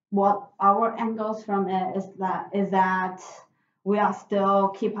our angles from it is that we are still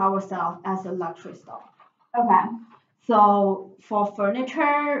keep ourselves as a luxury store. Okay. So for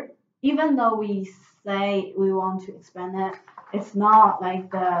furniture, even though we say we want to expand it, it's not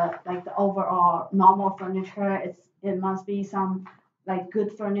like the overall normal furniture. It must be some like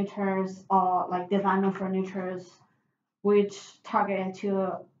good furnitures or like designer furnitures, which target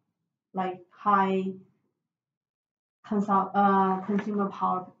to like high consumer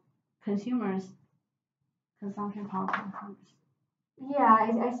power consumers consumption power consumers. Yeah,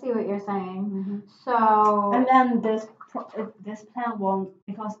 I see what you're saying. Mm-hmm. So, And then this plan won't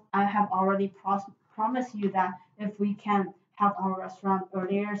because I have already promised you that if we can have our restaurant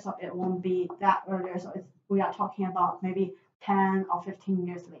earlier, so it won't be that earlier. So we are talking about maybe 10 or 15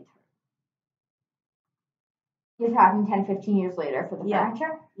 years later. you're talking 10, 15 years later for the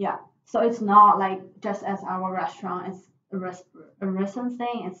furniture? Yeah. So it's not like just as our restaurant, it's a recent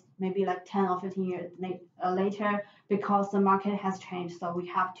thing. It's maybe like 10 or 15 years later because the market has changed. So we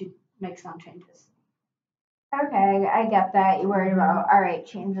have to make some changes. Okay, I get that. You're worried about, all right,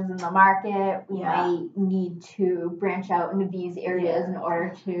 changes in the market. We Yeah. might need to branch out into these areas in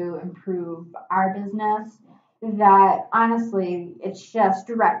order to improve our business. That honestly, it's just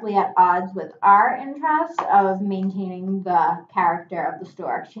directly at odds with our interest of maintaining the character of the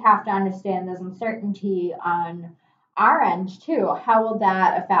store. 'Cause you have to understand there's uncertainty on our end too. How will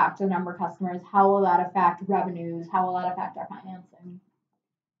that affect the number of customers? How will that affect revenues? How will that affect our financing?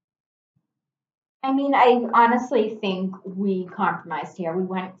 I mean, I honestly think we compromised here. We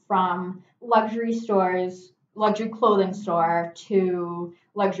went from luxury stores, luxury clothing store to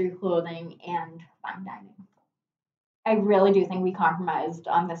luxury clothing and fine dining. I really do think we compromised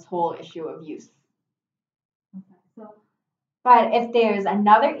on this whole issue of use. Okay. So But if there's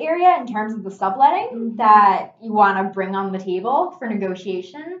another area in terms of the subletting that you want to bring on the table for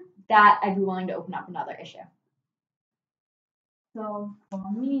negotiation, that I'd be willing to open up another issue. So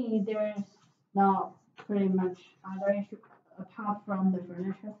for me, there's not pretty much other issue apart from the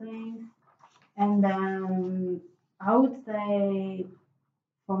furniture things. And then I would say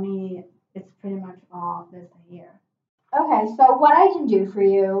for me, it's pretty much all this year. Okay, so what I can do for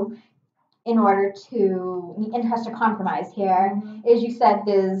you in order to, in the interest of compromise here, is you said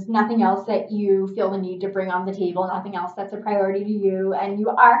there's nothing else that you feel the need to bring on the table, nothing else that's a priority to you, and you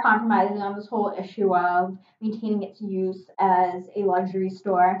are compromising on this whole issue of maintaining its use as a luxury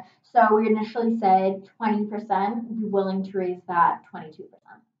store. So we initially said 20%, be willing to raise that 22%.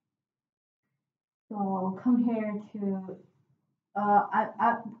 So compared to,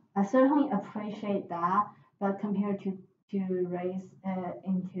 I certainly appreciate that, but compared to raise it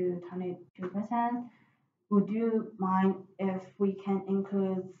into 22%, would you mind if we can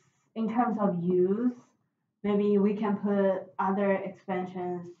include, in terms of use, maybe we can put other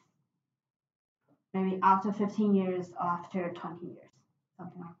expansions, maybe after 15 years or after 20 years,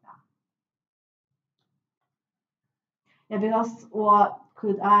 something like that. Yeah, because what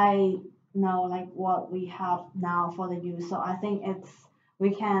could I know, like what we have now for the use? So I think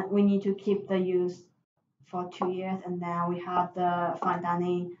we need to keep the use for 2 years, and then we have the fine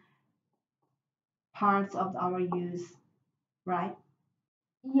dining parts of our use, right?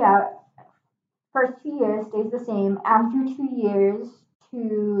 Yeah, first 2 years stays the same. After 2 years,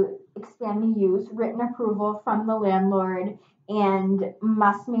 to expand the use, written approval from the landlord and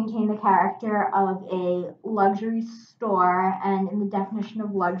must maintain the character of a luxury store. And in the definition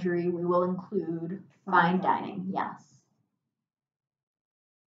of luxury, we will include fine dining. Yes.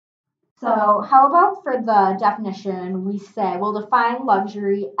 So how about for the definition, we say we'll define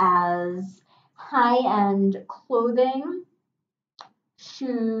luxury as high-end clothing,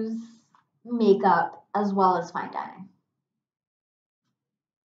 shoes, makeup, as well as fine dining.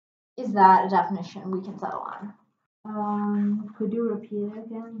 Is that a definition we can settle on? Could you repeat it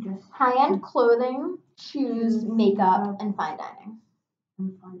again? Just high-end clothing, shoes, makeup, and fine dining.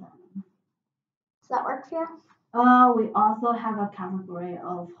 And fine dining. Does that work for you? We also have a category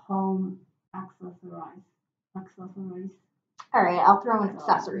of home accessories. All right, I'll throw in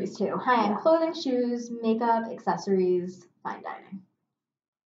accessories too. High-end clothing, shoes, makeup, accessories, fine dining.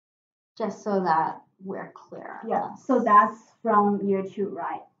 Just so that we're clear. Yeah, so that's from year 2,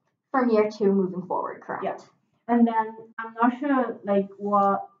 right? From year 2 moving forward, correct. Yeah. And then I'm not sure like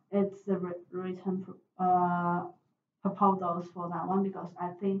what it's the written proposals for that one, because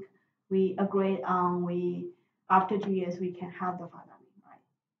I think we agreed on after 2 years we can have the fine dining, right?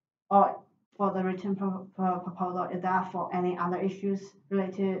 Or for the written proposal, is that for any other issues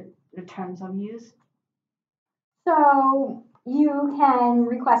related to terms of use? So you can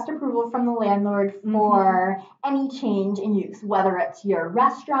request approval from the landlord for any change in use, whether it's your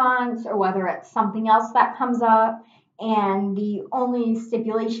restaurants or whether it's something else that comes up. And the only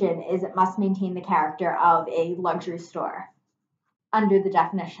stipulation is it must maintain the character of a luxury store under the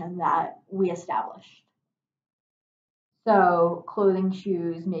definition that we established. So clothing,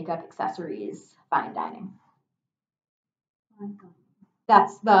 shoes, makeup, accessories, fine dining.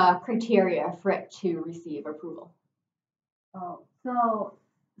 That's the criteria for it to receive approval. Oh, so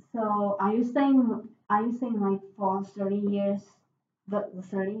are you saying like for 30 years, the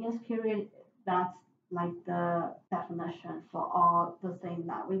 30 years period, that's like the definition for all the things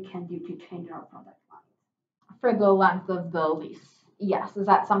that we can do to change our product line? For the length of the lease, yes. Is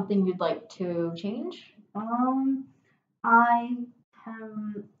that something you'd like to change? I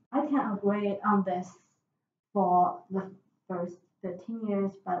can agree on this for the first 15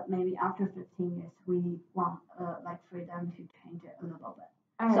 years, but maybe after 15 years we want like freedom to change it a little bit.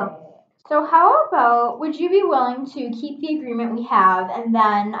 So how about, would you be willing to keep the agreement we have, and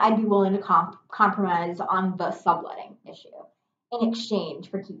then I'd be willing to compromise on the subletting issue in exchange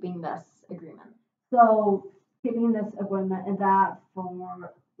for keeping this agreement? So keeping this agreement, is that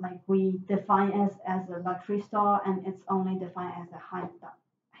for like we define it as a luxury store and it's only defined as a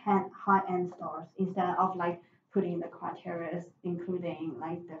high-end stores, instead of like putting the criteria including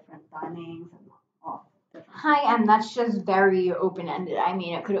like different dinings and all different. High-end, that's just very open-ended. I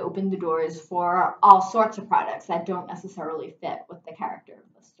mean, it could open the doors for all sorts of products that don't necessarily fit with the character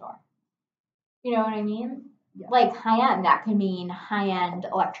of the store. You know what I mean? Yeah. Like high-end, that could mean high-end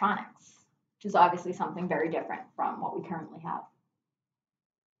electronics, which is obviously something very different from what we currently have.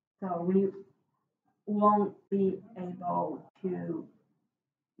 So we won't be able to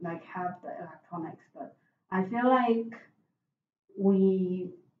like have the electronics, but I feel like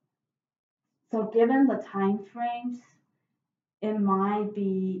given the time frames, it might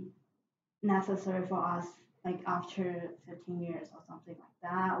be necessary for us like after 15 years or something like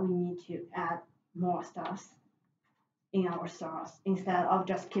that, we need to add more stuff in our stores instead of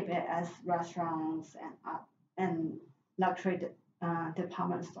just keep it as restaurants and luxury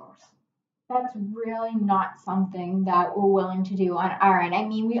department stores. That's really not something that we're willing to do on our end. I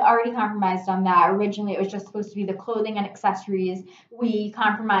mean, we already compromised on that. Originally, it was just supposed to be the clothing and accessories. We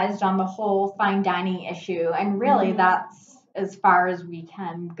compromised on the whole fine dining issue, and really that's as far as we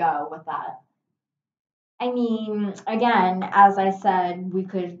can go with that. I mean, again, as I said, we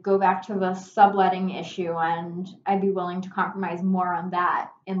could go back to the subletting issue, and I'd be willing to compromise more on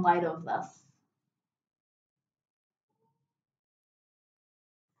that in light of this.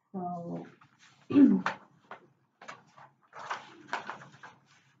 So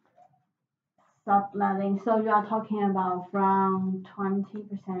subletting. So you are talking about from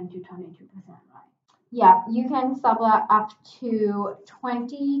 20% to 22%, right? Yeah, you can sublet up to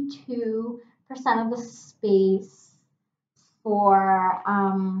 22% of the space for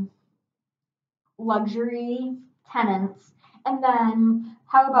luxury tenants. And then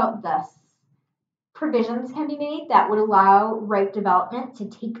how about this? Provisions can be made that would allow right development to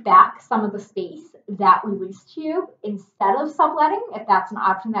take back some of the space that we leased to you instead of subletting, if that's an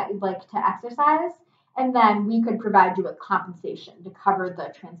option that you'd like to exercise. And then we could provide you with compensation to cover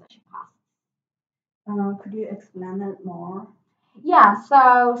the transition costs. Could you explain it more? Yeah,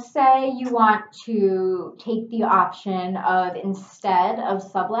 so say you want to take the option of instead of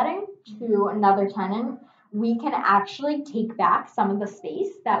subletting to another tenant, we can actually take back some of the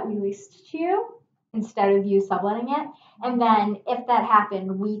space that we leased to you instead of you subletting it. And then if that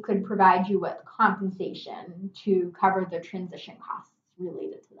happened, we could provide you with compensation to cover the transition costs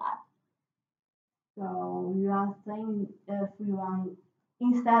related to that. So you are saying if we want,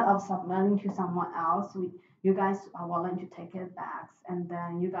 instead of subletting to someone else, you guys are willing to take it back, and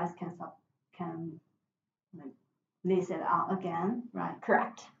then you guys can like lease it out again, right?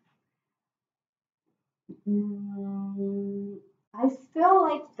 Correct. I feel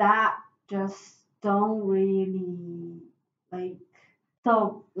like that just don't really like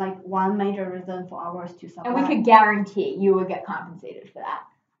so like one major reason for ours to sublet. And we could guarantee you would get compensated for that.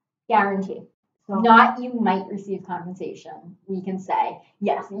 Guarantee. So, not you might receive compensation. We can say,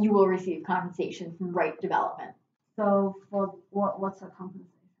 yes, you will receive compensation from right development. So for what's the compensation?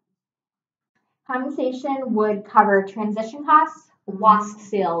 Compensation would cover transition costs, lost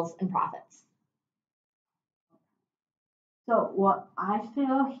sales, and profits. So what I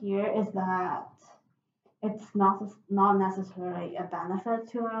feel here is that it's not necessarily a benefit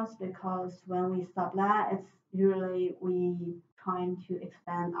to us because when we sublet, it's usually we trying to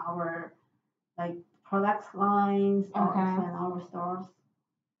expand our like product lines or expand our stores.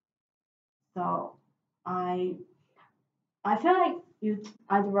 So I feel like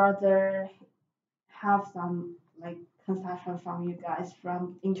I'd rather have some like concession from you guys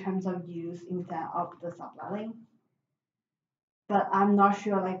from in terms of use instead of the subletting. But I'm not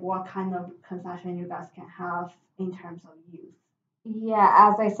sure like what kind of concession you guys can have in terms of use.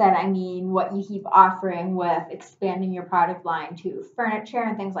 Yeah, as I said, I mean, what you keep offering with expanding your product line to furniture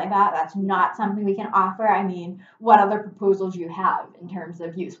and things like that, that's not something we can offer. I mean, what other proposals you have in terms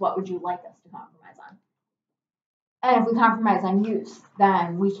of use? What would you like us to compromise on? And if we compromise on use,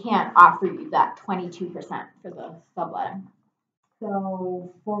 then we can't offer you that 22% for the subletting.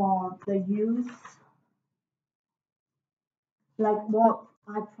 So for the use, like what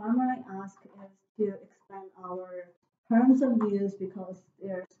I primarily ask is to expand our terms of use because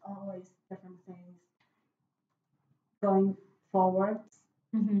there's always different things going forward.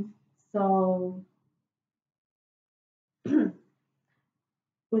 Mm-hmm. So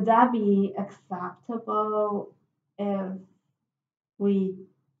would that be acceptable if we,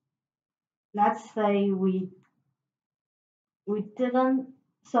 let's say we didn't,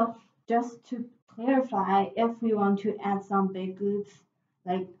 so just to clarify, if we want to add some big goods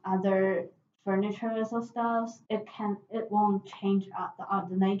like other furniture or stuff, it won't change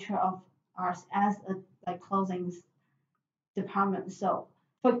the nature of ours as a like clothing department. So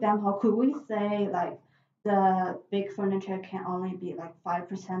for example, could we say like the big furniture can only be like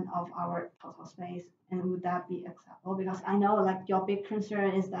 5% of our total space, and would that be acceptable? Because I know like your big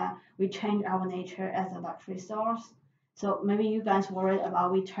concern is that we change our nature as a luxury stores. So maybe you guys worried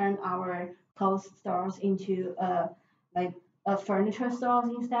about we turn our clothes stores into like a furniture stores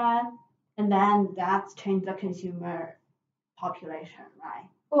instead, and then that's change the consumer population, right?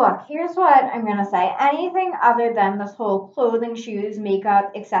 Look, here's what I'm going to say. Anything other than this whole clothing, shoes,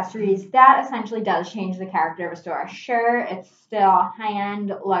 makeup, accessories, that essentially does change the character of a store. Sure, it's still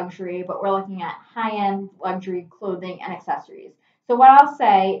high-end luxury, but we're looking at high-end luxury clothing and accessories. So what I'll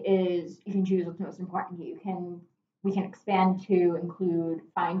say is you can choose what's most important to you. We can expand to include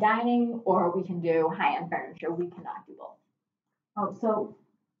fine dining, or we can do high-end furniture. We cannot do both. Oh, so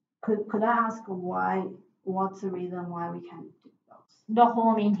could I ask what's the reason why we can't do those? The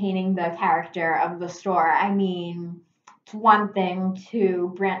whole maintaining the character of the store. I mean, it's one thing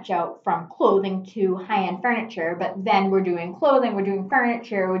to branch out from clothing to high-end furniture, but then we're doing clothing, we're doing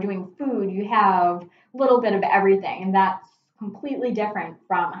furniture, we're doing food. You have a little bit of everything, and that's completely different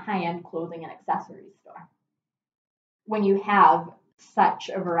from a high-end clothing and accessories store when you have such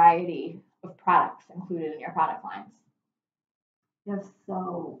a variety of products included in your product lines. Yes,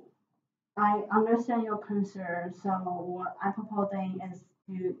 so I understand your concern. So what I'm proposing is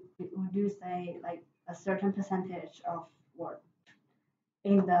would you say like a certain percentage of what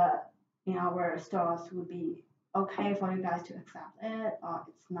in our stores would be okay for you guys to accept it, or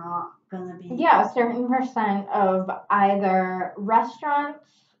it's not gonna be? Yeah, a certain percent of either restaurants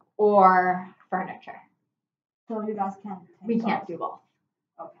or furniture. So you guys can't. We can't do both.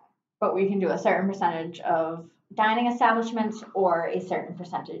 Okay. But we can do a certain percentage of dining establishments or a certain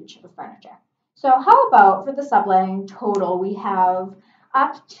percentage of furniture. So how about for the subletting total, we have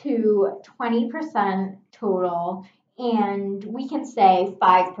up to 20% total and we can say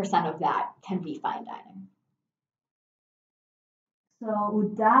 5% of that can be fine dining. So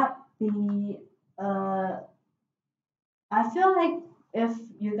would that be I feel like if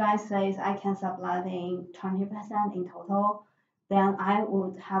you guys say I can subletting 20% in total, then I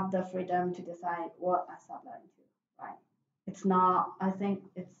would have the freedom to decide what I sublet to, right? It's not. I think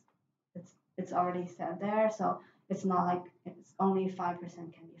it's already said there, so it's not like it's only 5% can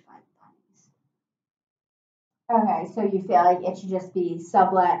be fine dinings. Okay, so you feel like it should just be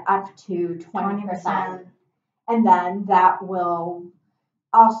sublet up to 20%, and then that will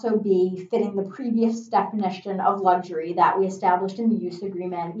also be fitting the previous definition of luxury that we established in the use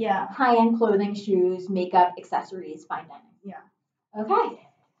agreement. Yeah. High-end clothing, shoes, makeup, accessories, fine dining. Yeah. Okay,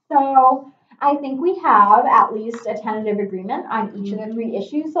 so I think we have at least a tentative agreement on each of the three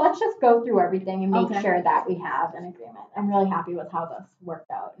issues. So let's just go through everything and make sure that we have an agreement. I'm really happy with how this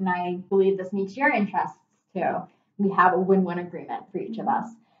worked out, and I believe this meets your interests too. We have a win-win agreement for each of us.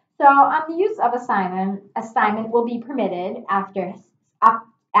 So on the use of assignment will be permitted after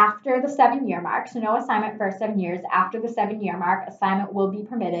the 7-year mark. So no assignment for 7 years. After the 7-year mark, assignment will be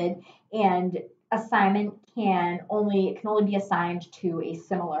permitted, and assignment can only be assigned to a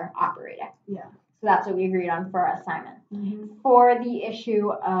similar operator. Yeah. So that's what we agreed on for assignment. For the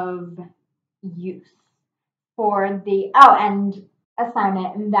issue of use, for the and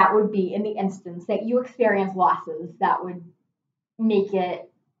assignment, and that would be in the instance that you experience losses that would make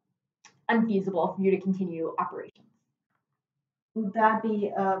it unfeasible for you to continue operations. Would that be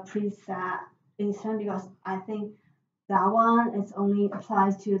a preset instant? Because I think that one is only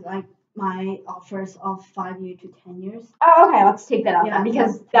applies to like my offers of 5 years to 10 years. Oh, okay. Let's take that out then,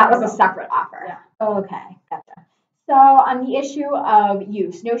 because that was a separate offer. Yeah. Okay, gotcha. So on the issue of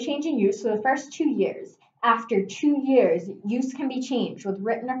use, no change in use for the first 2 years. After 2 years, use can be changed with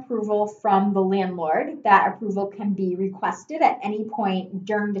written approval from the landlord. That approval can be requested at any point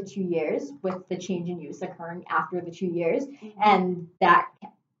during the 2 years, with the change in use occurring after the 2 years. And that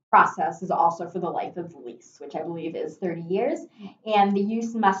process is also for the life of the lease, which I believe is 30 years. And the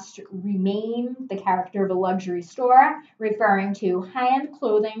use must remain the character of a luxury store, referring to high-end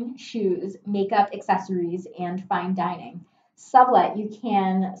clothing, shoes, makeup, accessories, and fine dining. Sublet, you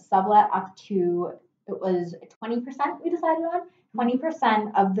can sublet up to, it was 20% we decided on,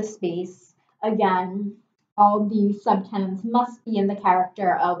 20% of the space. Again, all the subtenants must be in the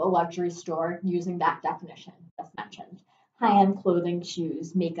character of a luxury store using that definition just mentioned. High-end clothing,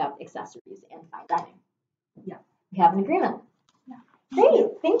 shoes, makeup, accessories, and fine dining. Yeah. We have an agreement. Yeah.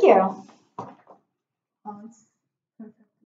 Great, thank you.